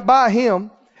ran right by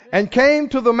him and came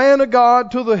to the man of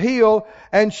God to the hill,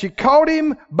 and she caught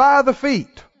him by the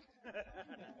feet.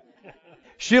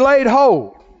 She laid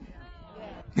hold.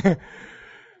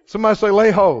 Somebody say, lay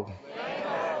hold.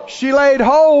 She laid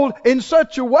hold in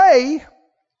such a way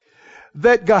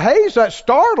that Gehazi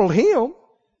startled him,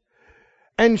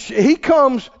 and he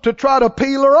comes to try to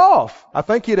peel her off. I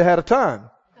think he'd have had a time.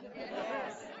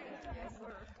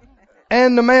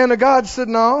 And the man of God said,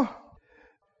 no,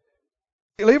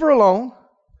 leave her alone.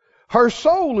 Her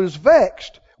soul is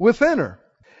vexed within her,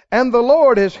 and the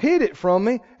Lord has hid it from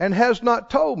me and has not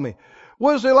told me.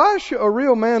 Was Elisha a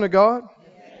real man of God?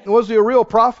 Was he a real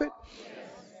prophet?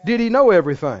 Did he know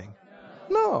everything?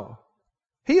 No.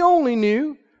 He only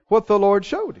knew what the Lord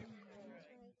showed him.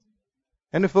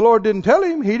 And if the Lord didn't tell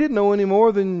him, he didn't know any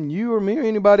more than you or me or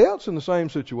anybody else in the same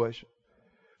situation.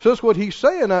 So that's what he's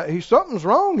saying. Something's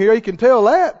wrong here. He can tell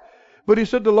that. But he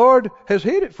said, the Lord has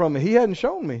hid it from me. He hadn't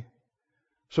shown me.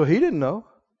 So he didn't know.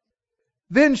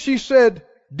 Then she said,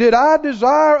 did I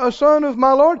desire a son of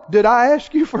my Lord? Did I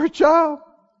ask you for a child?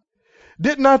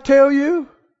 Didn't I tell you?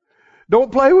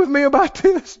 Don't play with me about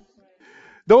this.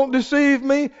 Don't deceive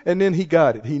me. And then he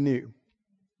got it. He knew.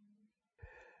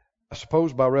 I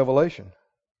suppose by revelation.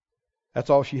 That's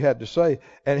all she had to say.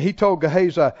 And he told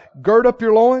Gehazi, gird up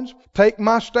your loins, take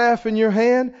my staff in your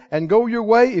hand, and go your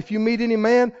way. If you meet any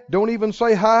man, don't even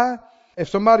say hi. If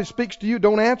somebody speaks to you,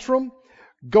 don't answer them.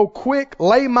 Go quick,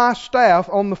 lay my staff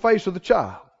on the face of the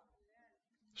child.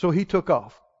 So he took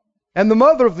off. And the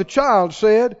mother of the child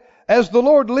said, as the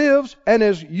Lord lives, and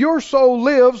as your soul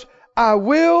lives, I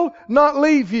will not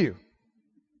leave you.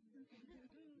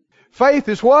 Faith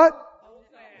is what?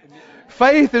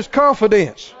 Faith is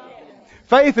confidence.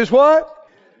 Faith is what?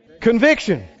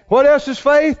 Conviction. What else is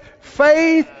faith?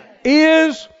 Faith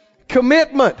is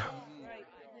commitment.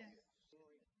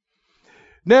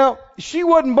 Now, she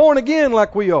wasn't born again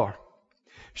like we are.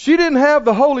 She didn't have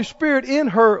the Holy Spirit in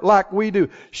her like we do.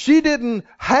 She didn't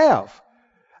have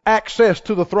access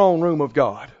to the throne room of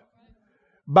God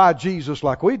by Jesus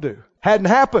like we do. Hadn't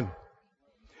happened.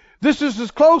 This is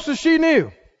as close as she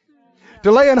knew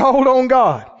to laying hold on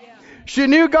God. She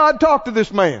knew God talked to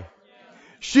this man.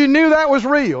 She knew that was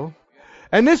real.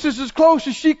 And this is as close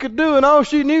as she could do and all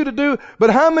she knew to do.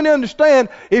 But how many understand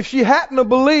if she hadn't have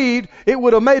believed it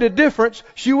would have made a difference,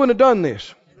 she wouldn't have done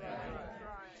this?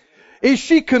 Is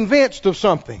she convinced of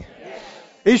something?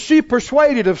 Is she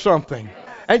persuaded of something?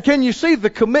 And can you see the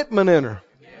commitment in her?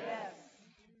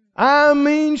 I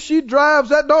mean, she drives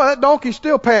that donkey's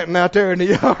still panting out there in the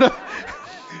yard.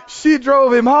 She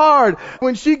drove him hard.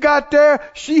 When she got there,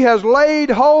 she has laid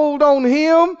hold on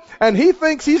him, and he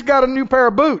thinks he's got a new pair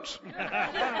of boots.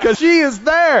 Because she is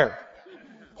there.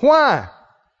 Why?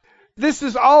 This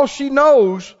is all she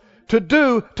knows to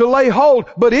do, to lay hold.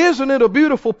 But isn't it a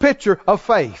beautiful picture of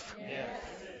faith? Yes.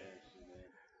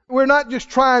 We're not just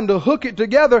trying to hook it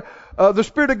together. The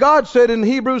Spirit of God said in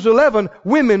Hebrews 11,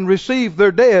 women receive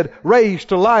their dead raised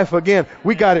to life again.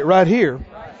 We got it right here.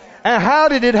 And how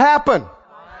did it happen?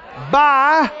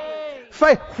 By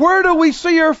faith. Where do we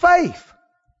see her faith?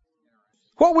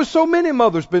 What was so many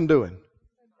mothers been doing?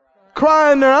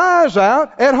 Crying their eyes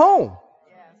out at home.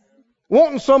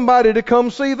 Wanting somebody to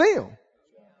come see them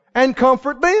and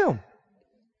comfort them.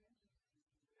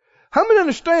 How many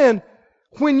understand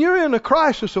when you're in a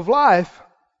crisis of life,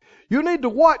 you need to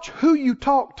watch who you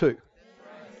talk to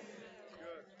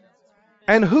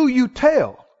and who you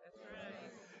tell.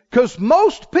 Because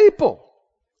most people,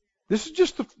 this is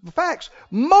just the facts,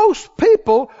 most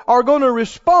people are going to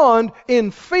respond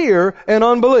in fear and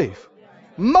unbelief.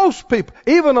 Most people,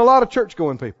 even a lot of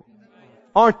church-going people,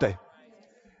 aren't they?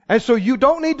 And so you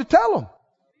don't need to tell them.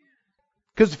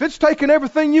 Because if it's taking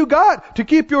everything you got to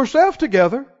keep yourself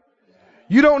together,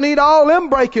 you don't need all them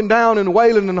breaking down and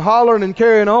wailing and hollering and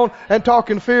carrying on and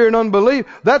talking fear and unbelief.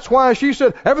 That's why she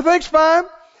said, everything's fine.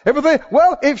 Everything.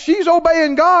 Well, if she's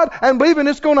obeying God and believing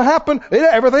it's going to happen,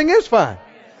 everything is fine.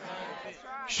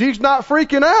 She's not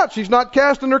freaking out. She's not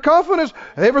casting her confidence.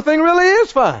 Everything really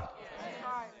is fine.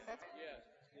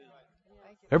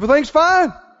 Everything's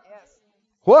fine.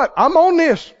 What? I'm on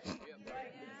this.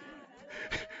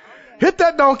 Hit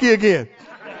that donkey again.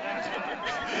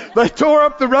 They tore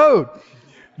up the road.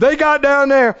 They got down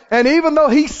there, and even though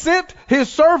he sent his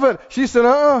servant, she said,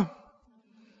 I'm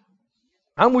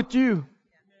with you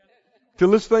till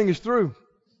this thing is through.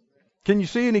 Can you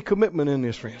see any commitment in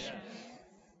this, friends?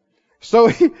 So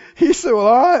he said, well,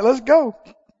 all right, let's go.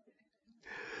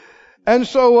 And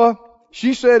so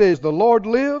she said, as the Lord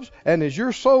lives and as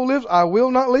your soul lives, I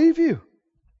will not leave you.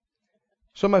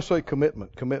 Somebody say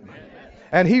commitment, commitment.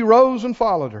 And he rose and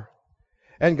followed her.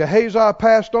 And Gehazi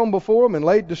passed on before him and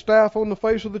laid the staff on the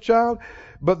face of the child.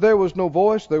 But there was no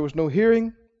voice, there was no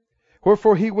hearing.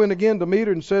 Wherefore he went again to meet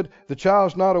her and said, the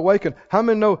child's not awakened. How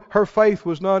many know her faith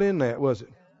was not in that, was it?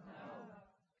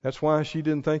 That's why she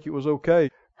didn't think it was okay.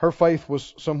 Her faith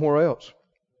was somewhere else.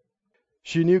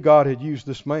 She knew God had used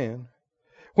this man.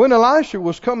 When Elisha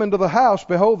was come into the house,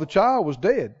 behold, the child was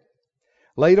dead,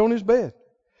 laid on his bed.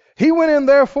 He went in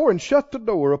therefore and shut the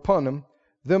door upon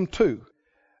them two,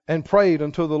 and prayed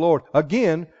unto the Lord.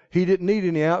 Again, he didn't need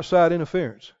any outside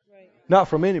interference. Not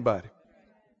from anybody.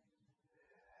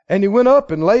 And he went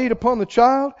up and laid upon the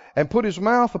child, and put his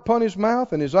mouth upon his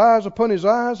mouth, and his eyes upon his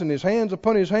eyes, and his hands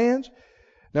upon his hands.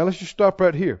 Now let's just stop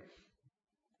right here.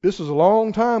 This is a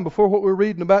long time before what we're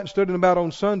reading about and studying about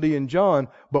on Sunday in John.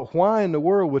 But why in the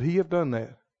world would he have done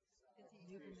that?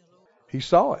 He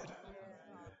saw it.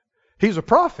 He's a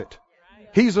prophet.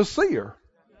 He's a seer.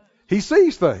 He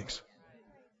sees things.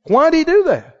 Why did he do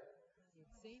that?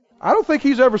 I don't think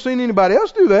he's ever seen anybody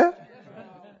else do that.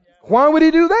 Why would he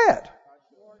do that?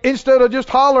 Instead of just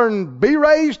hollering, be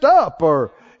raised up,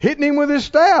 or hitting him with his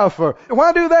staff, or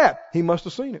why do that? He must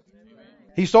have seen it.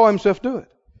 He saw himself do it.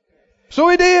 So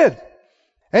he did.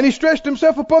 And he stretched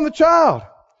himself upon the child.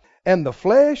 And the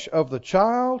flesh of the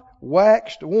child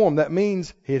waxed warm. That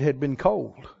means it had been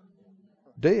cold.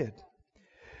 Dead.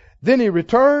 Then he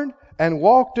returned and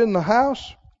walked in the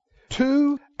house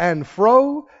to and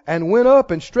fro, and went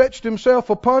up and stretched himself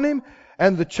upon him,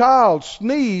 and the child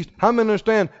sneezed. How many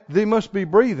understand they must be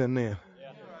breathing then?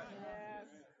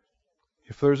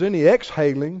 If there's any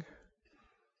exhaling,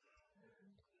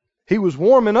 he was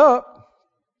warming up.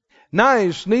 Now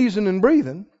he's sneezing and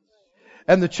breathing,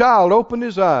 and the child opened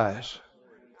his eyes.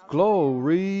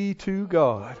 Glory to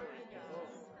God.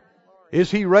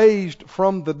 Is he raised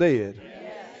from the dead?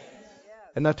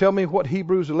 And now tell me what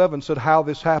Hebrews 11 said, how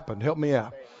this happened. Help me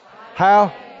out.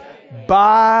 How?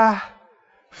 By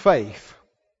faith.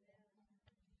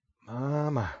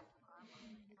 My.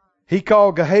 He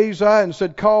called Gehazi and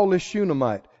said, call this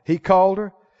Shunammite. He called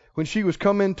her. When she was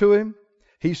coming to him,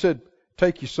 he said,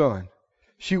 take your son.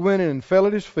 She went in and fell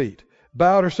at his feet,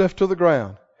 bowed herself to the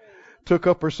ground, took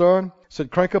up her son, Said,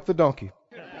 crank up the donkey.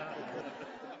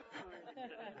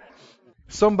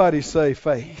 Somebody say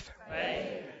faith.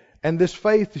 Faith. And this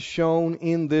faith is shown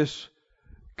in this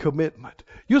commitment.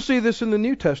 You'll see this in the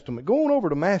New Testament. Go on over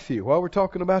to Matthew while we're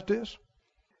talking about this.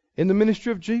 In the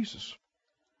ministry of Jesus.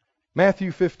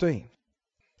 Matthew 15.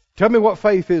 Tell me what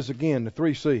faith is again, the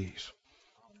 3 C's.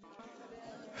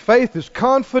 Faith is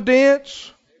confidence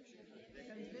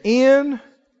in,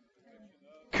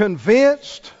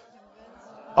 convinced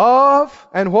of,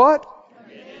 and what?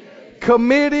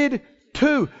 Committed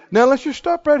to. Now let's just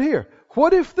stop right here.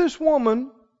 What if this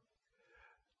woman,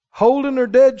 holding her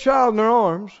dead child in her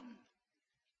arms,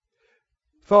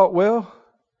 thought, well,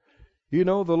 you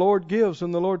know, the Lord gives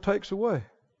and the Lord takes away.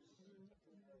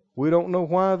 We don't know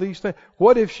why these things.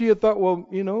 What if she had thought, well,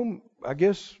 you know, I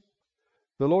guess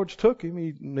the Lord's took him.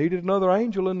 He needed another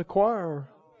angel in the choir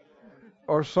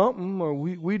or something, or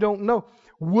we don't know.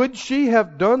 Would she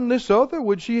have done this other?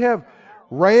 Would she have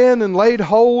ran and laid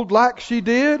hold like she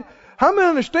did? How many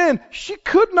understand she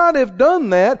could not have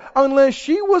done that unless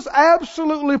she was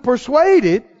absolutely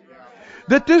persuaded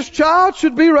that this child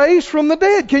should be raised from the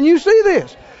dead? Can you see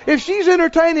this? If she's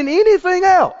entertaining anything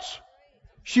else,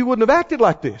 she wouldn't have acted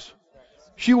like this.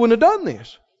 She wouldn't have done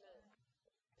this.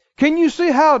 Can you see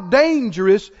how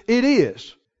dangerous it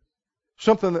is?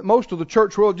 Something that most of the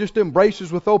church world just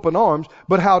embraces with open arms,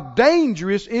 but how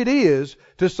dangerous it is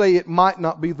to say it might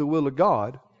not be the will of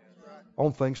God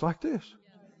on things like this.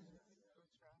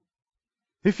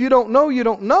 If you don't know, you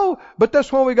don't know, but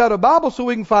that's why we got a Bible, so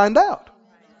we can find out.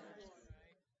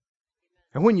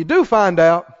 And when you do find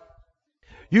out,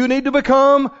 you need to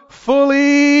become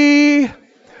fully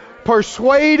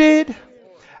persuaded,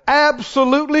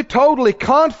 absolutely, totally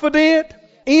confident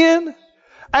in,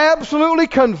 absolutely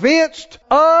convinced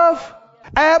of,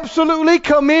 absolutely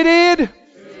committed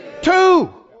to.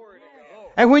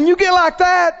 And when you get like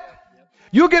that,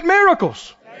 you'll get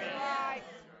miracles.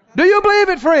 Do you believe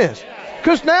it, friends?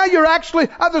 Because now you're actually,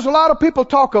 there's a lot of people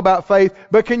talk about faith,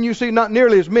 but can you see not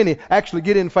nearly as many actually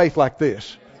get in faith like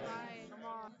this?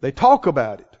 They talk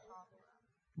about it,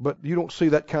 but you don't see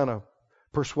that kind of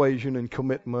persuasion and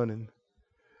commitment. And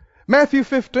Matthew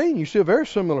 15, you see a very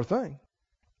similar thing.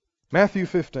 Matthew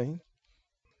 15,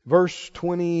 verse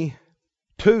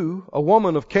 22, a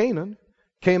woman of Canaan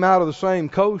came out of the same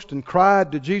coast and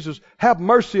cried to Jesus, "Have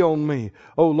mercy on me,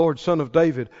 O Lord, Son of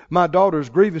David. My daughter is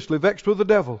grievously vexed with the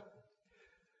devil."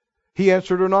 He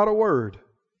answered her not a word.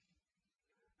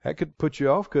 That could put you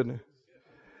off, couldn't it?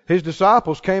 His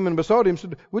disciples came and besought him and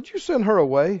said, "Would you send her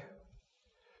away?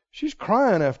 She's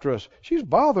crying after us. She's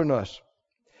bothering us."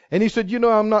 And he said, "You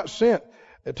know, I'm not sent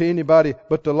to anybody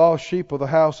but the lost sheep of the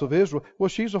house of Israel." Well,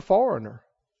 she's a foreigner.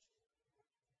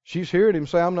 She's hearing him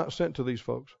say, "I'm not sent to these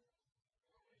folks."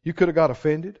 You could have got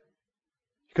offended.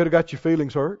 You could have got your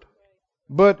feelings hurt.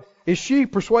 But is she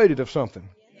persuaded of something?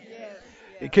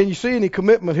 Yes. Can you see any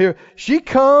commitment here? She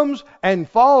comes and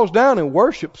falls down and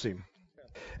worships him.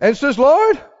 And says,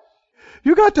 "Lord,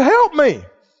 you got to help me."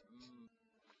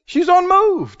 She's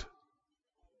unmoved.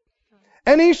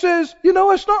 And he says, "You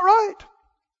know, it's not right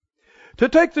to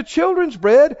take the children's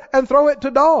bread and throw it to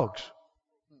dogs."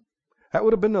 That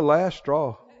would have been the last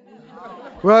straw.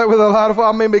 Right, with a lot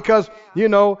of, because, you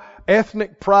know,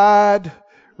 ethnic pride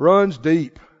runs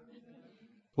deep.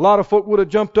 A lot of folk would have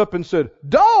jumped up and said,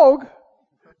 "Dog?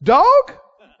 Dog?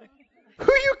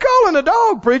 Who you calling a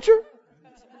dog, preacher?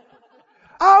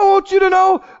 I want you to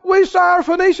know we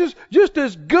Syrophoenicians just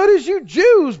as good as you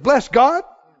Jews, bless God.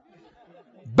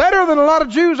 Better than a lot of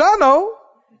Jews I know.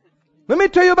 Let me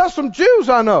tell you about some Jews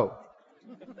I know."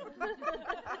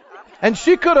 And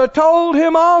she could have told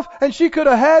him off, and she could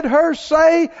have had her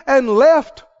say and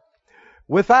left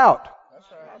without.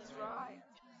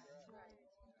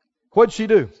 What'd she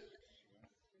do?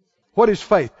 What is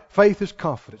faith? Faith is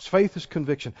confidence. Faith is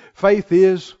conviction. Faith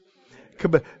is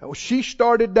commitment. She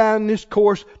started down this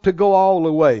course to go all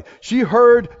the way. She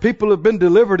heard people have been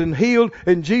delivered and healed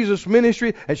in Jesus'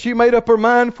 ministry, and she made up her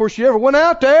mind before she ever went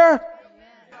out there,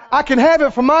 I can have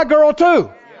it for my girl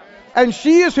too. And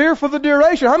she is here for the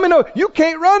duration. How many know you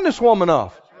can't run this woman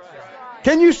off?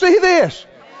 Can you see this?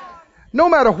 No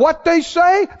matter what they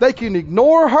say, they can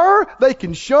ignore her, they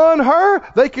can shun her,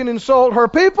 they can insult her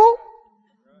people.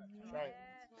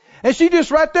 And she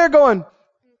just right there going,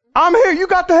 "I'm here, you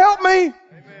got to help me.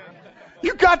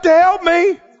 You got to help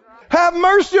me. Have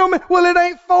mercy on me." Well, it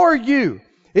ain't for you.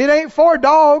 It ain't for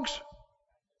dogs.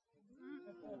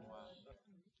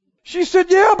 She said,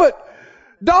 "Yeah, but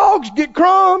dogs get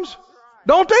crumbs,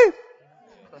 don't they?"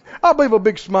 I believe a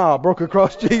big smile broke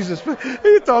across Jesus.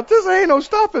 He thought, this ain't no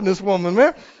stopping this woman,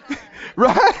 man.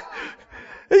 Right?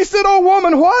 He said, "Oh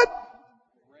woman, what?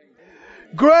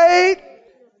 Great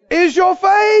is your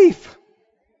faith.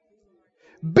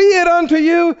 Be it unto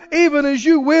you even as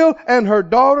you will. And her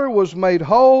daughter was made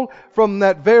whole from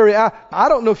that very hour. I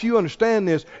don't know if you understand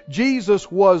this.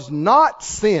 Jesus was not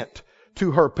sent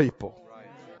to her people.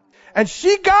 And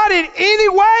she got it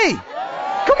anyway.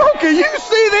 Come on, can you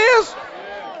see this?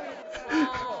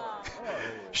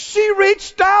 She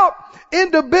reached out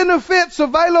into benefits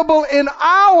available in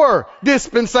our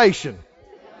dispensation.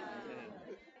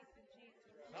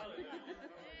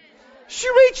 She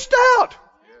reached out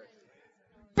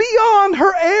beyond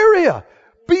her area,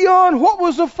 beyond what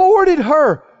was afforded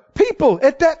her people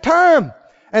at that time.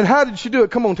 And how did she do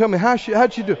it? Come on, tell me, how'd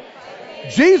she do it?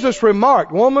 Jesus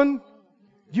remarked, woman,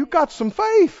 you got some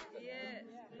faith.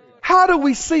 How do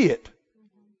we see it?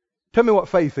 Tell me what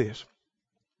faith is.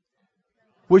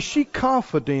 Was she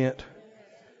confident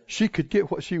she could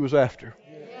get what she was after?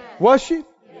 Was she?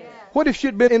 What if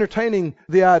she'd been entertaining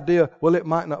the idea, well, it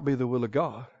might not be the will of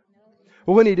God?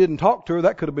 Well, when he didn't talk to her,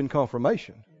 that could have been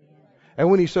confirmation. And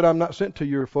when he said, I'm not sent to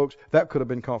your folks, that could have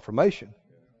been confirmation.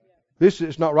 This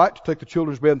is not right to take the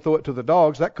children's bread and throw it to the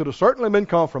dogs. That could have certainly been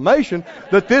confirmation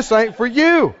that this ain't for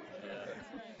you.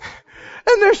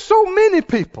 And there's so many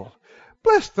people,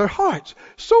 bless their hearts,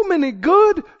 so many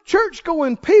good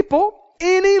church-going people,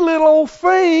 any little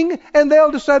thing, and they'll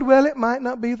decide, well, it might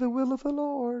not be the will of the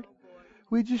Lord.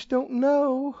 We just don't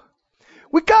know.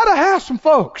 We got to have some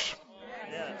folks,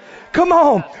 come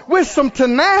on, with some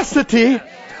tenacity,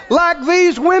 like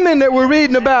these women that we're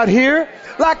reading about here,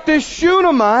 like this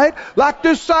Shunammite, like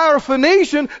this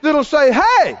Syrophoenician, that'll say,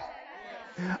 hey,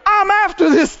 I'm after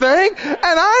this thing, and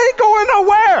I ain't going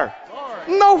nowhere.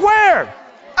 Nowhere.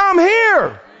 I'm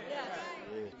here.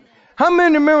 How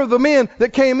many remember the men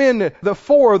that came in, the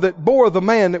four that bore the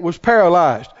man that was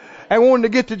paralyzed and wanted to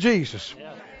get to Jesus?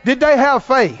 Did they have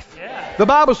faith? The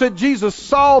Bible said Jesus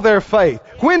saw their faith.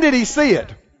 When did he see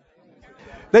it?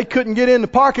 They couldn't get in the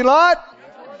parking lot.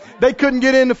 They couldn't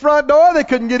get in the front door. They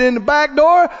couldn't get in the back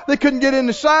door. They couldn't get in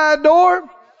the side door.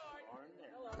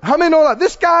 How many know that?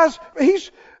 This guy's,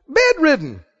 he's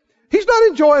bedridden. He's not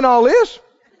enjoying all this.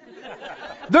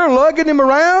 They're lugging him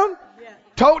around,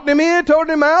 toting him in,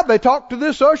 toting him out. They talk to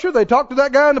this usher. They talk to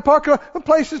that guy in the parking lot. The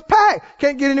place is packed.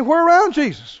 Can't get anywhere around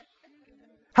Jesus.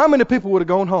 How many people would have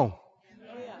gone home?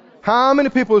 How many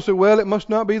people would say, well, it must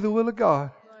not be the will of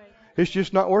God. It's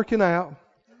just not working out.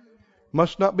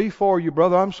 Must not be for you,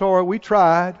 brother. I'm sorry. We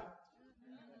tried.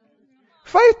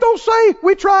 Faith don't say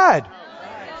we tried.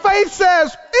 Faith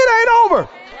says it ain't over.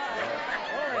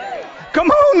 Come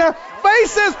on now.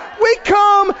 Faith says we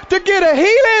come to get a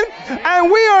healing, and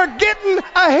we are getting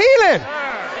a healing.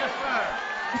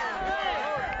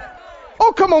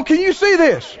 Oh, come on. Can you see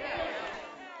this?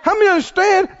 How many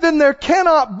understand? Then there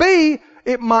cannot be,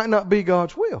 it might not be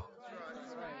God's will.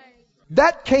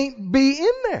 That can't be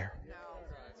in there.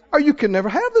 Or you can never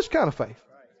have this kind of faith.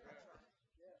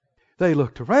 They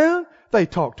looked around. They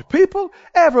talked to people.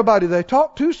 Everybody they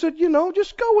talked to said,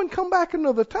 just go and come back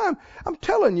another time. I'm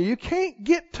telling you, you can't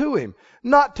get to him.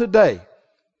 Not today.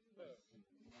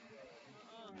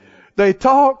 They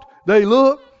talked. They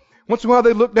looked. Once in a while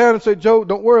they looked down and said, Joe,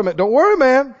 don't worry, man. Don't worry,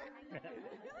 man.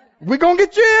 We're going to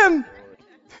get you in.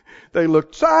 They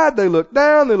looked side. They looked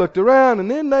down. They looked around.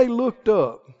 And then they looked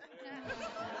up.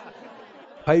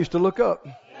 I used to look up.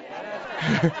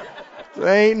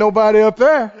 There ain't nobody up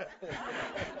there.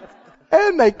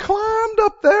 And they climbed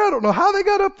up there. I don't know how they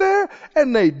got up there.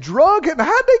 And they drug it. And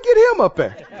how'd they get him up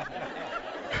there?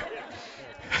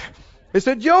 They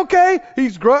said, you okay?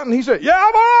 He's grunting. He said, yeah,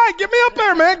 I'm all right. Get me up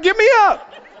there, man. Get me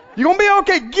up. You gonna be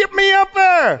okay? Get me up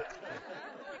there.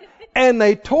 And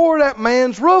they tore that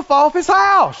man's roof off his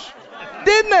house.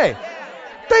 Didn't they?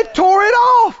 They tore it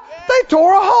off. They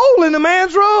tore a hole in the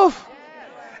man's roof.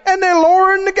 And they're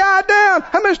lowering the guy down.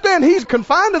 How many understand he's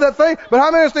confined to that thing, but how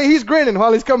many understand he's grinning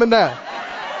while he's coming down?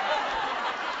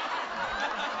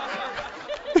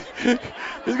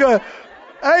 He's going,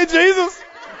 hey, Jesus.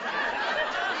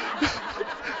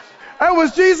 And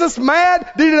was Jesus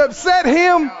mad? Did it upset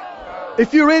him?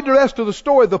 If you read the rest of the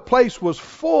story, the place was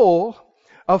full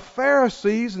of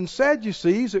Pharisees and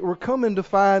Sadducees that were coming to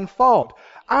find fault.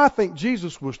 I think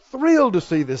Jesus was thrilled to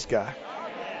see this guy.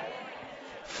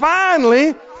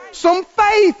 Finally, some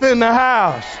faith in the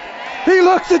house. He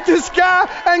looks at this guy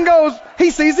and goes,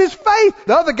 he sees his faith.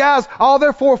 The other guys, all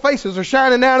their four faces are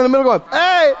shining down in the middle going,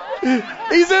 hey,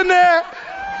 he's in there.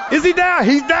 Is he down?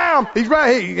 He's down. He's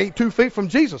right here. He ain't 2 feet from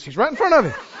Jesus. He's right in front of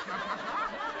him.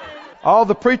 All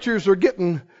the preachers are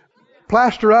getting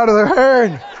plaster out of their hair.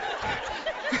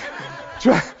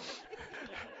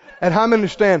 And how many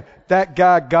understand that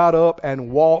guy got up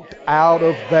and walked out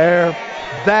of there?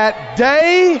 that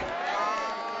day.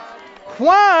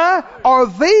 Why are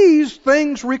these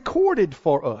things recorded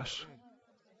for us?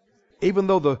 Even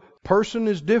though the person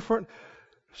is different,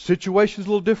 situation's a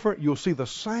little different, you'll see the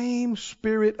same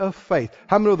spirit of faith.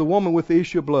 How many know the woman with the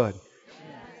issue of blood?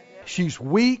 She's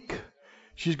weak.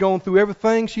 She's gone through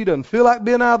everything. She doesn't feel like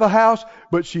being out of the house,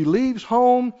 but she leaves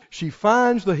home. She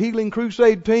finds the Healing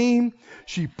Crusade team.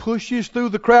 She pushes through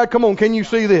the crowd. Come on, can you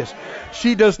see this?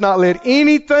 She does not let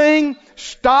anything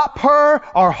stop her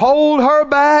or hold her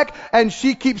back. And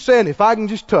she keeps saying, if I can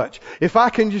just touch, if I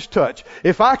can just touch,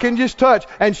 if I can just touch.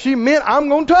 And she meant, I'm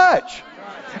going to touch.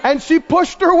 And she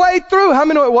pushed her way through. How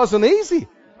many know it wasn't easy?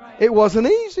 It wasn't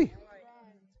easy.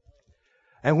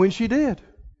 And when she did,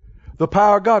 the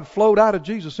power of God flowed out of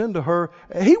Jesus into her.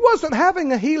 He wasn't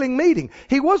having a healing meeting.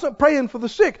 He wasn't praying for the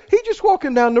sick. He just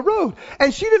walking down the road.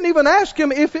 And she didn't even ask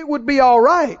him if it would be all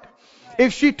right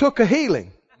if she took a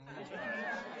healing.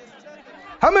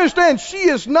 How many understand she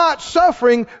is not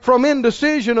suffering from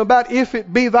indecision about if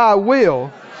it be thy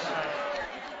will?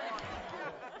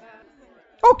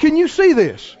 Oh, can you see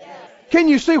this? Can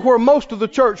you see where most of the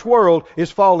church world is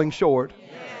falling short?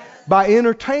 By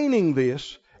entertaining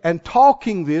this and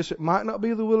talking this, it might not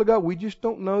be the will of God. We just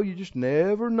don't know. You just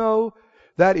never know.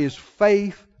 That is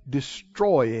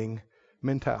faith-destroying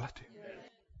mentality.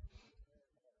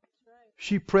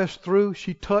 She pressed through.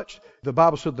 She touched. The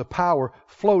Bible said the power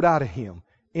flowed out of him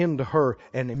into her,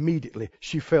 and immediately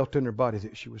she felt in her body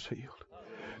that she was healed.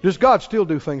 Does God still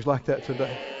do things like that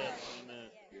today?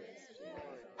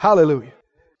 Hallelujah.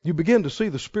 You begin to see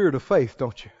the spirit of faith,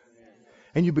 don't you?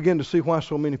 And you begin to see why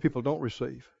so many people don't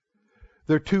receive.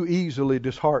 They're too easily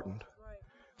disheartened.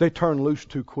 They turn loose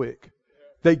too quick.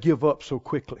 They give up so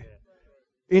quickly.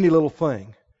 Any little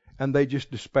thing. And they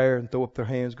just despair and throw up their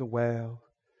hands and go, well,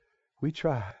 we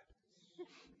tried.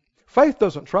 Faith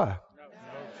doesn't try.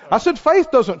 I said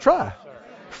faith doesn't try.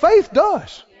 Faith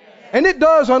does. And it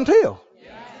does until.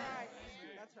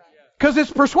 Because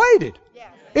it's persuaded.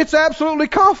 It's absolutely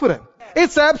confident.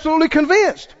 It's absolutely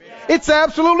convinced. It's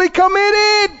absolutely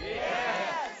committed.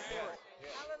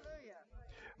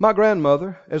 My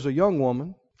grandmother, as a young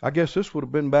woman, I guess this would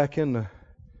have been back in the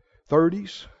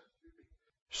 30s,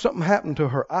 something happened to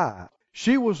her eye.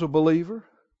 She was a believer.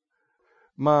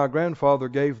 My grandfather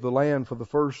gave the land for the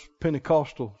first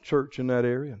Pentecostal church in that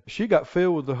area. She got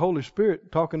filled with the Holy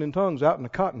Spirit talking in tongues out in the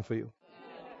cotton field,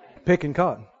 picking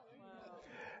cotton.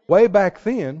 Way back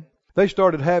then, they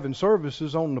started having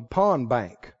services on the pond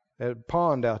bank, a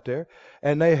pond out there,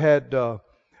 and they had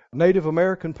Native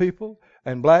American people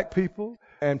and black people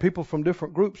and people from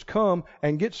different groups come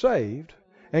and get saved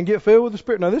and get filled with the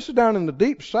Spirit. Now, this is down in the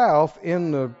deep South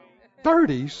in the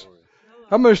 30s.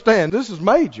 I understand this is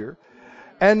major.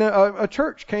 And a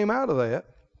church came out of that.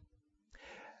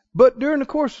 But during the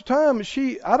course of time,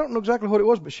 I don't know exactly what it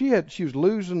was, but she was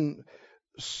losing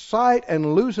sight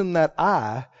and losing that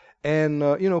eye. And,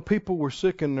 people were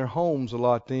sick in their homes a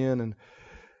lot then. And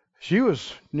she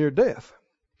was near death.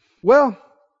 Well,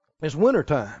 it's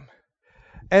wintertime.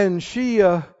 And she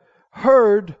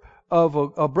heard of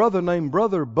a brother named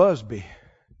Brother Busby.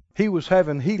 He was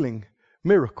having healing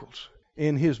miracles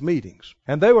in his meetings.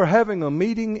 And they were having a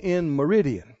meeting in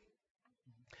Meridian.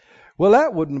 Well,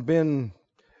 that wouldn't have been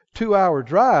 2-hour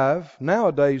drive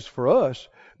nowadays for us.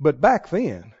 But back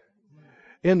then,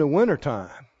 in the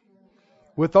wintertime,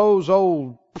 with those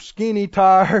old skinny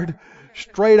tired,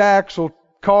 straight axle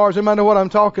cars, anybody know what I'm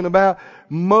talking about?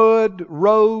 Mud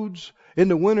roads. In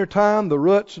the wintertime, the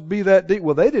ruts would be that deep.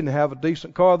 Well, they didn't have a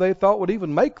decent car they thought would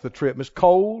even make the trip. It's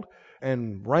cold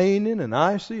and raining and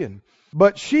icy.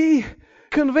 But she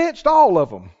convinced all of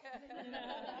them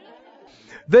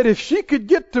that if she could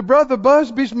get to Brother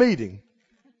Busby's meeting,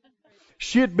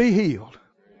 she'd be healed.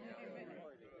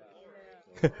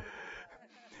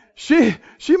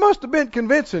 She must have been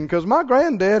convincing, because my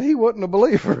granddad, he wasn't a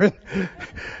believer.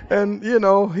 And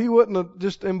he wouldn't have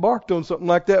just embarked on something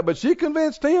like that. But she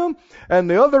convinced him and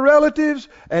the other relatives,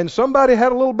 and somebody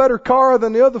had a little better car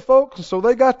than the other folks. And so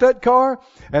they got that car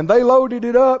and they loaded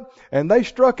it up and they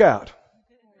struck out.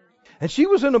 And she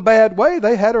was in a bad way.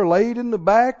 They had her laid in the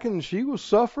back and she was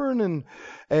suffering,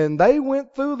 and they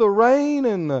went through the rain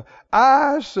and the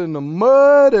ice and the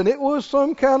mud, and it was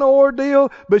some kind of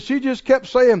ordeal. But she just kept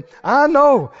saying, I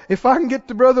know if I can get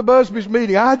to Brother Busby's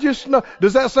meeting, I just know.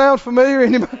 Does that sound familiar?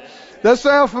 Anybody? That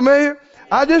sound familiar?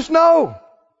 I just know.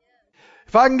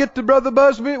 If I can get to Brother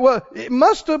Busby, well, it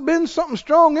must have been something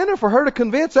strong in her for her to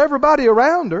convince everybody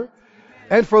around her.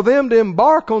 And for them to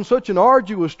embark on such an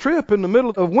arduous trip in the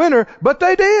middle of winter, but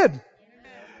they did.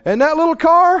 And that little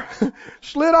car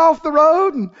slid off the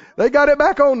road, and they got it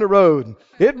back on the road.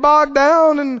 It bogged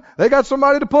down, and they got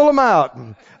somebody to pull them out.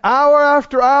 And hour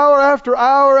after hour after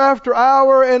hour after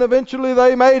hour, and eventually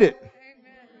they made it.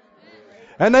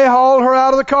 And they hauled her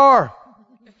out of the car.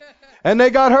 And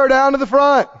they got her down to the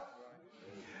front.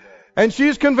 And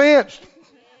she's convinced.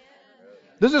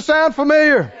 Does it sound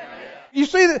familiar? You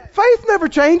see, that faith never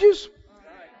changes.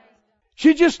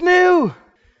 She just knew,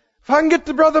 if I can get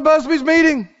to Brother Busby's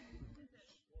meeting.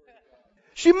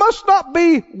 She must not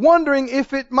be wondering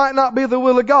if it might not be the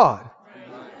will of God.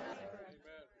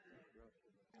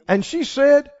 And she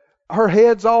said, her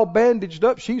head's all bandaged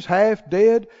up. She's half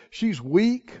dead. She's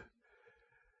weak.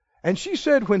 And she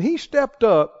said when he stepped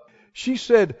up, she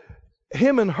said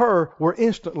him and her were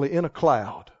instantly in a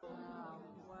cloud.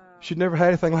 She'd never had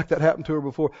anything like that happen to her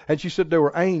before. And she said there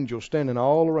were angels standing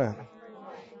all around her.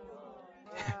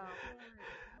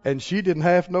 And she didn't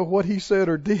half know what he said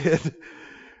or did.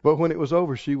 But when it was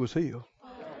over, she was healed.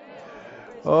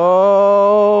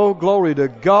 Oh, glory to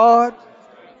God.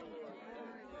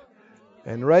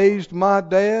 And raised my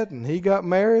dad, and he got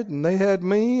married, and they had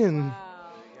me, and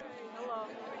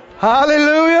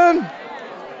hallelujah.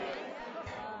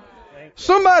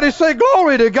 Somebody say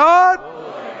glory to God.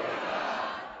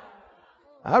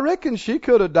 I reckon she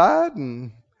could have died,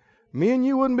 and me and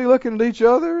you wouldn't be looking at each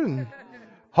other, and a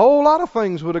whole lot of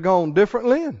things would have gone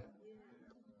differently. And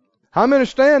I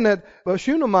understand that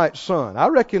Shunammite's son, I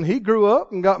reckon he grew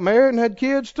up and got married and had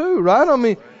kids too, right? I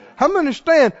mean, I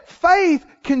understand faith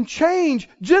can change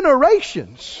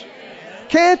generations,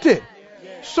 can't it?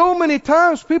 So many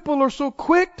times people are so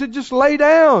quick to just lay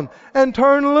down and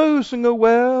turn loose and go,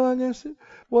 well, I guess it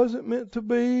wasn't meant to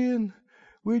be, and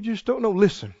we just don't know.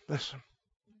 Listen.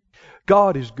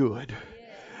 God is good,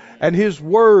 and His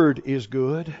Word is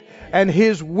good, and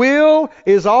His will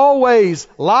is always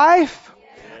life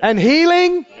and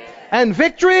healing and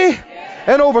victory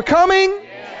and overcoming,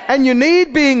 and you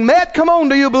need being met. Come on,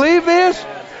 do you believe this?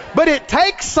 But it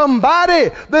takes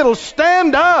somebody that'll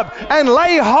stand up and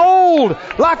lay hold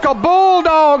like a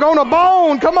bulldog on a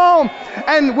bone, come on,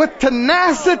 and with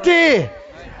tenacity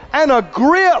and a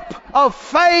grip of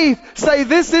faith say,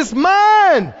 this is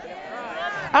mine.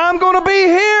 I'm going to be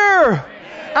here.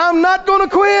 I'm not going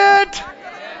to quit.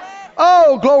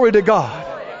 Oh, glory to God.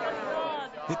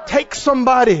 It takes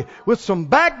somebody with some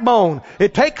backbone.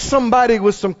 It takes somebody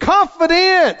with some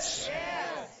confidence,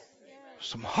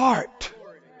 some heart.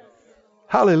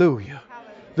 Hallelujah.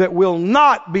 That will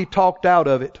not be talked out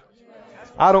of it.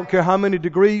 I don't care how many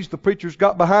degrees the preacher's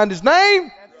got behind his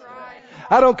name.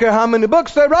 I don't care how many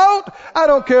books they wrote. I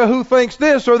don't care who thinks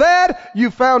this or that.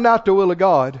 You found out the will of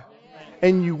God.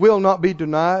 And you will not be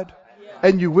denied.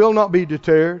 And you will not be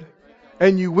deterred.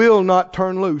 And you will not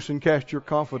turn loose and cast your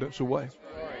confidence away.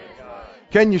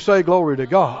 Can you say glory to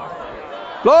God?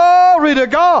 Glory to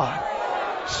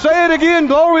God. Say it again.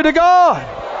 Glory to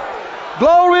God.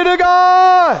 Glory to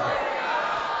God.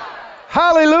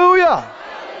 Hallelujah.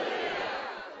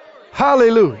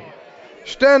 Hallelujah.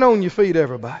 Stand on your feet,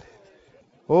 everybody.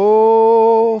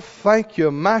 Oh, thank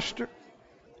you, Master.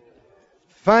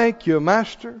 Thank you,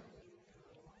 Master.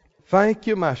 Thank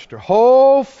you, Master.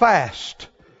 Hold fast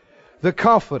the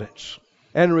confidence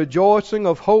and rejoicing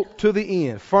of hope to the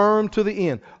end, firm to the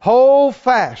end. Hold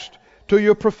fast to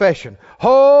your profession.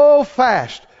 Hold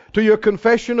fast to your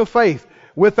confession of faith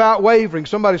without wavering.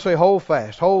 Somebody say, hold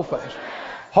fast, hold fast.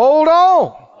 Hold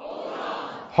on.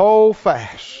 Hold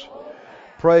fast.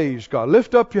 Praise God.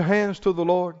 Lift up your hands to the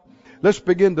Lord. Let's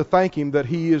begin to thank Him that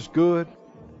He is good.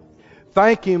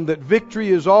 Thank Him that victory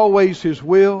is always His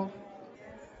will.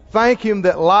 Thank Him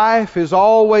that life is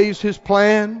always His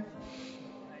plan.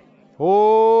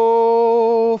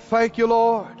 Oh, thank you,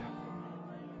 Lord.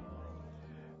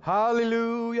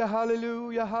 Hallelujah,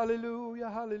 hallelujah, hallelujah,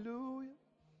 hallelujah.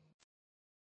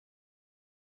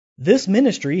 This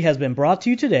ministry has been brought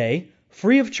to you today,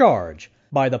 free of charge,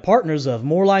 by the partners of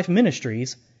More Life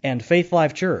Ministries and Faith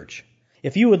Life Church.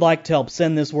 If you would like to help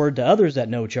send this word to others at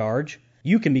no charge,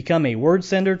 you can become a word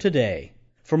sender today.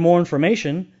 For more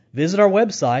information, visit our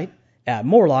website at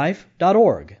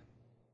morelife.org.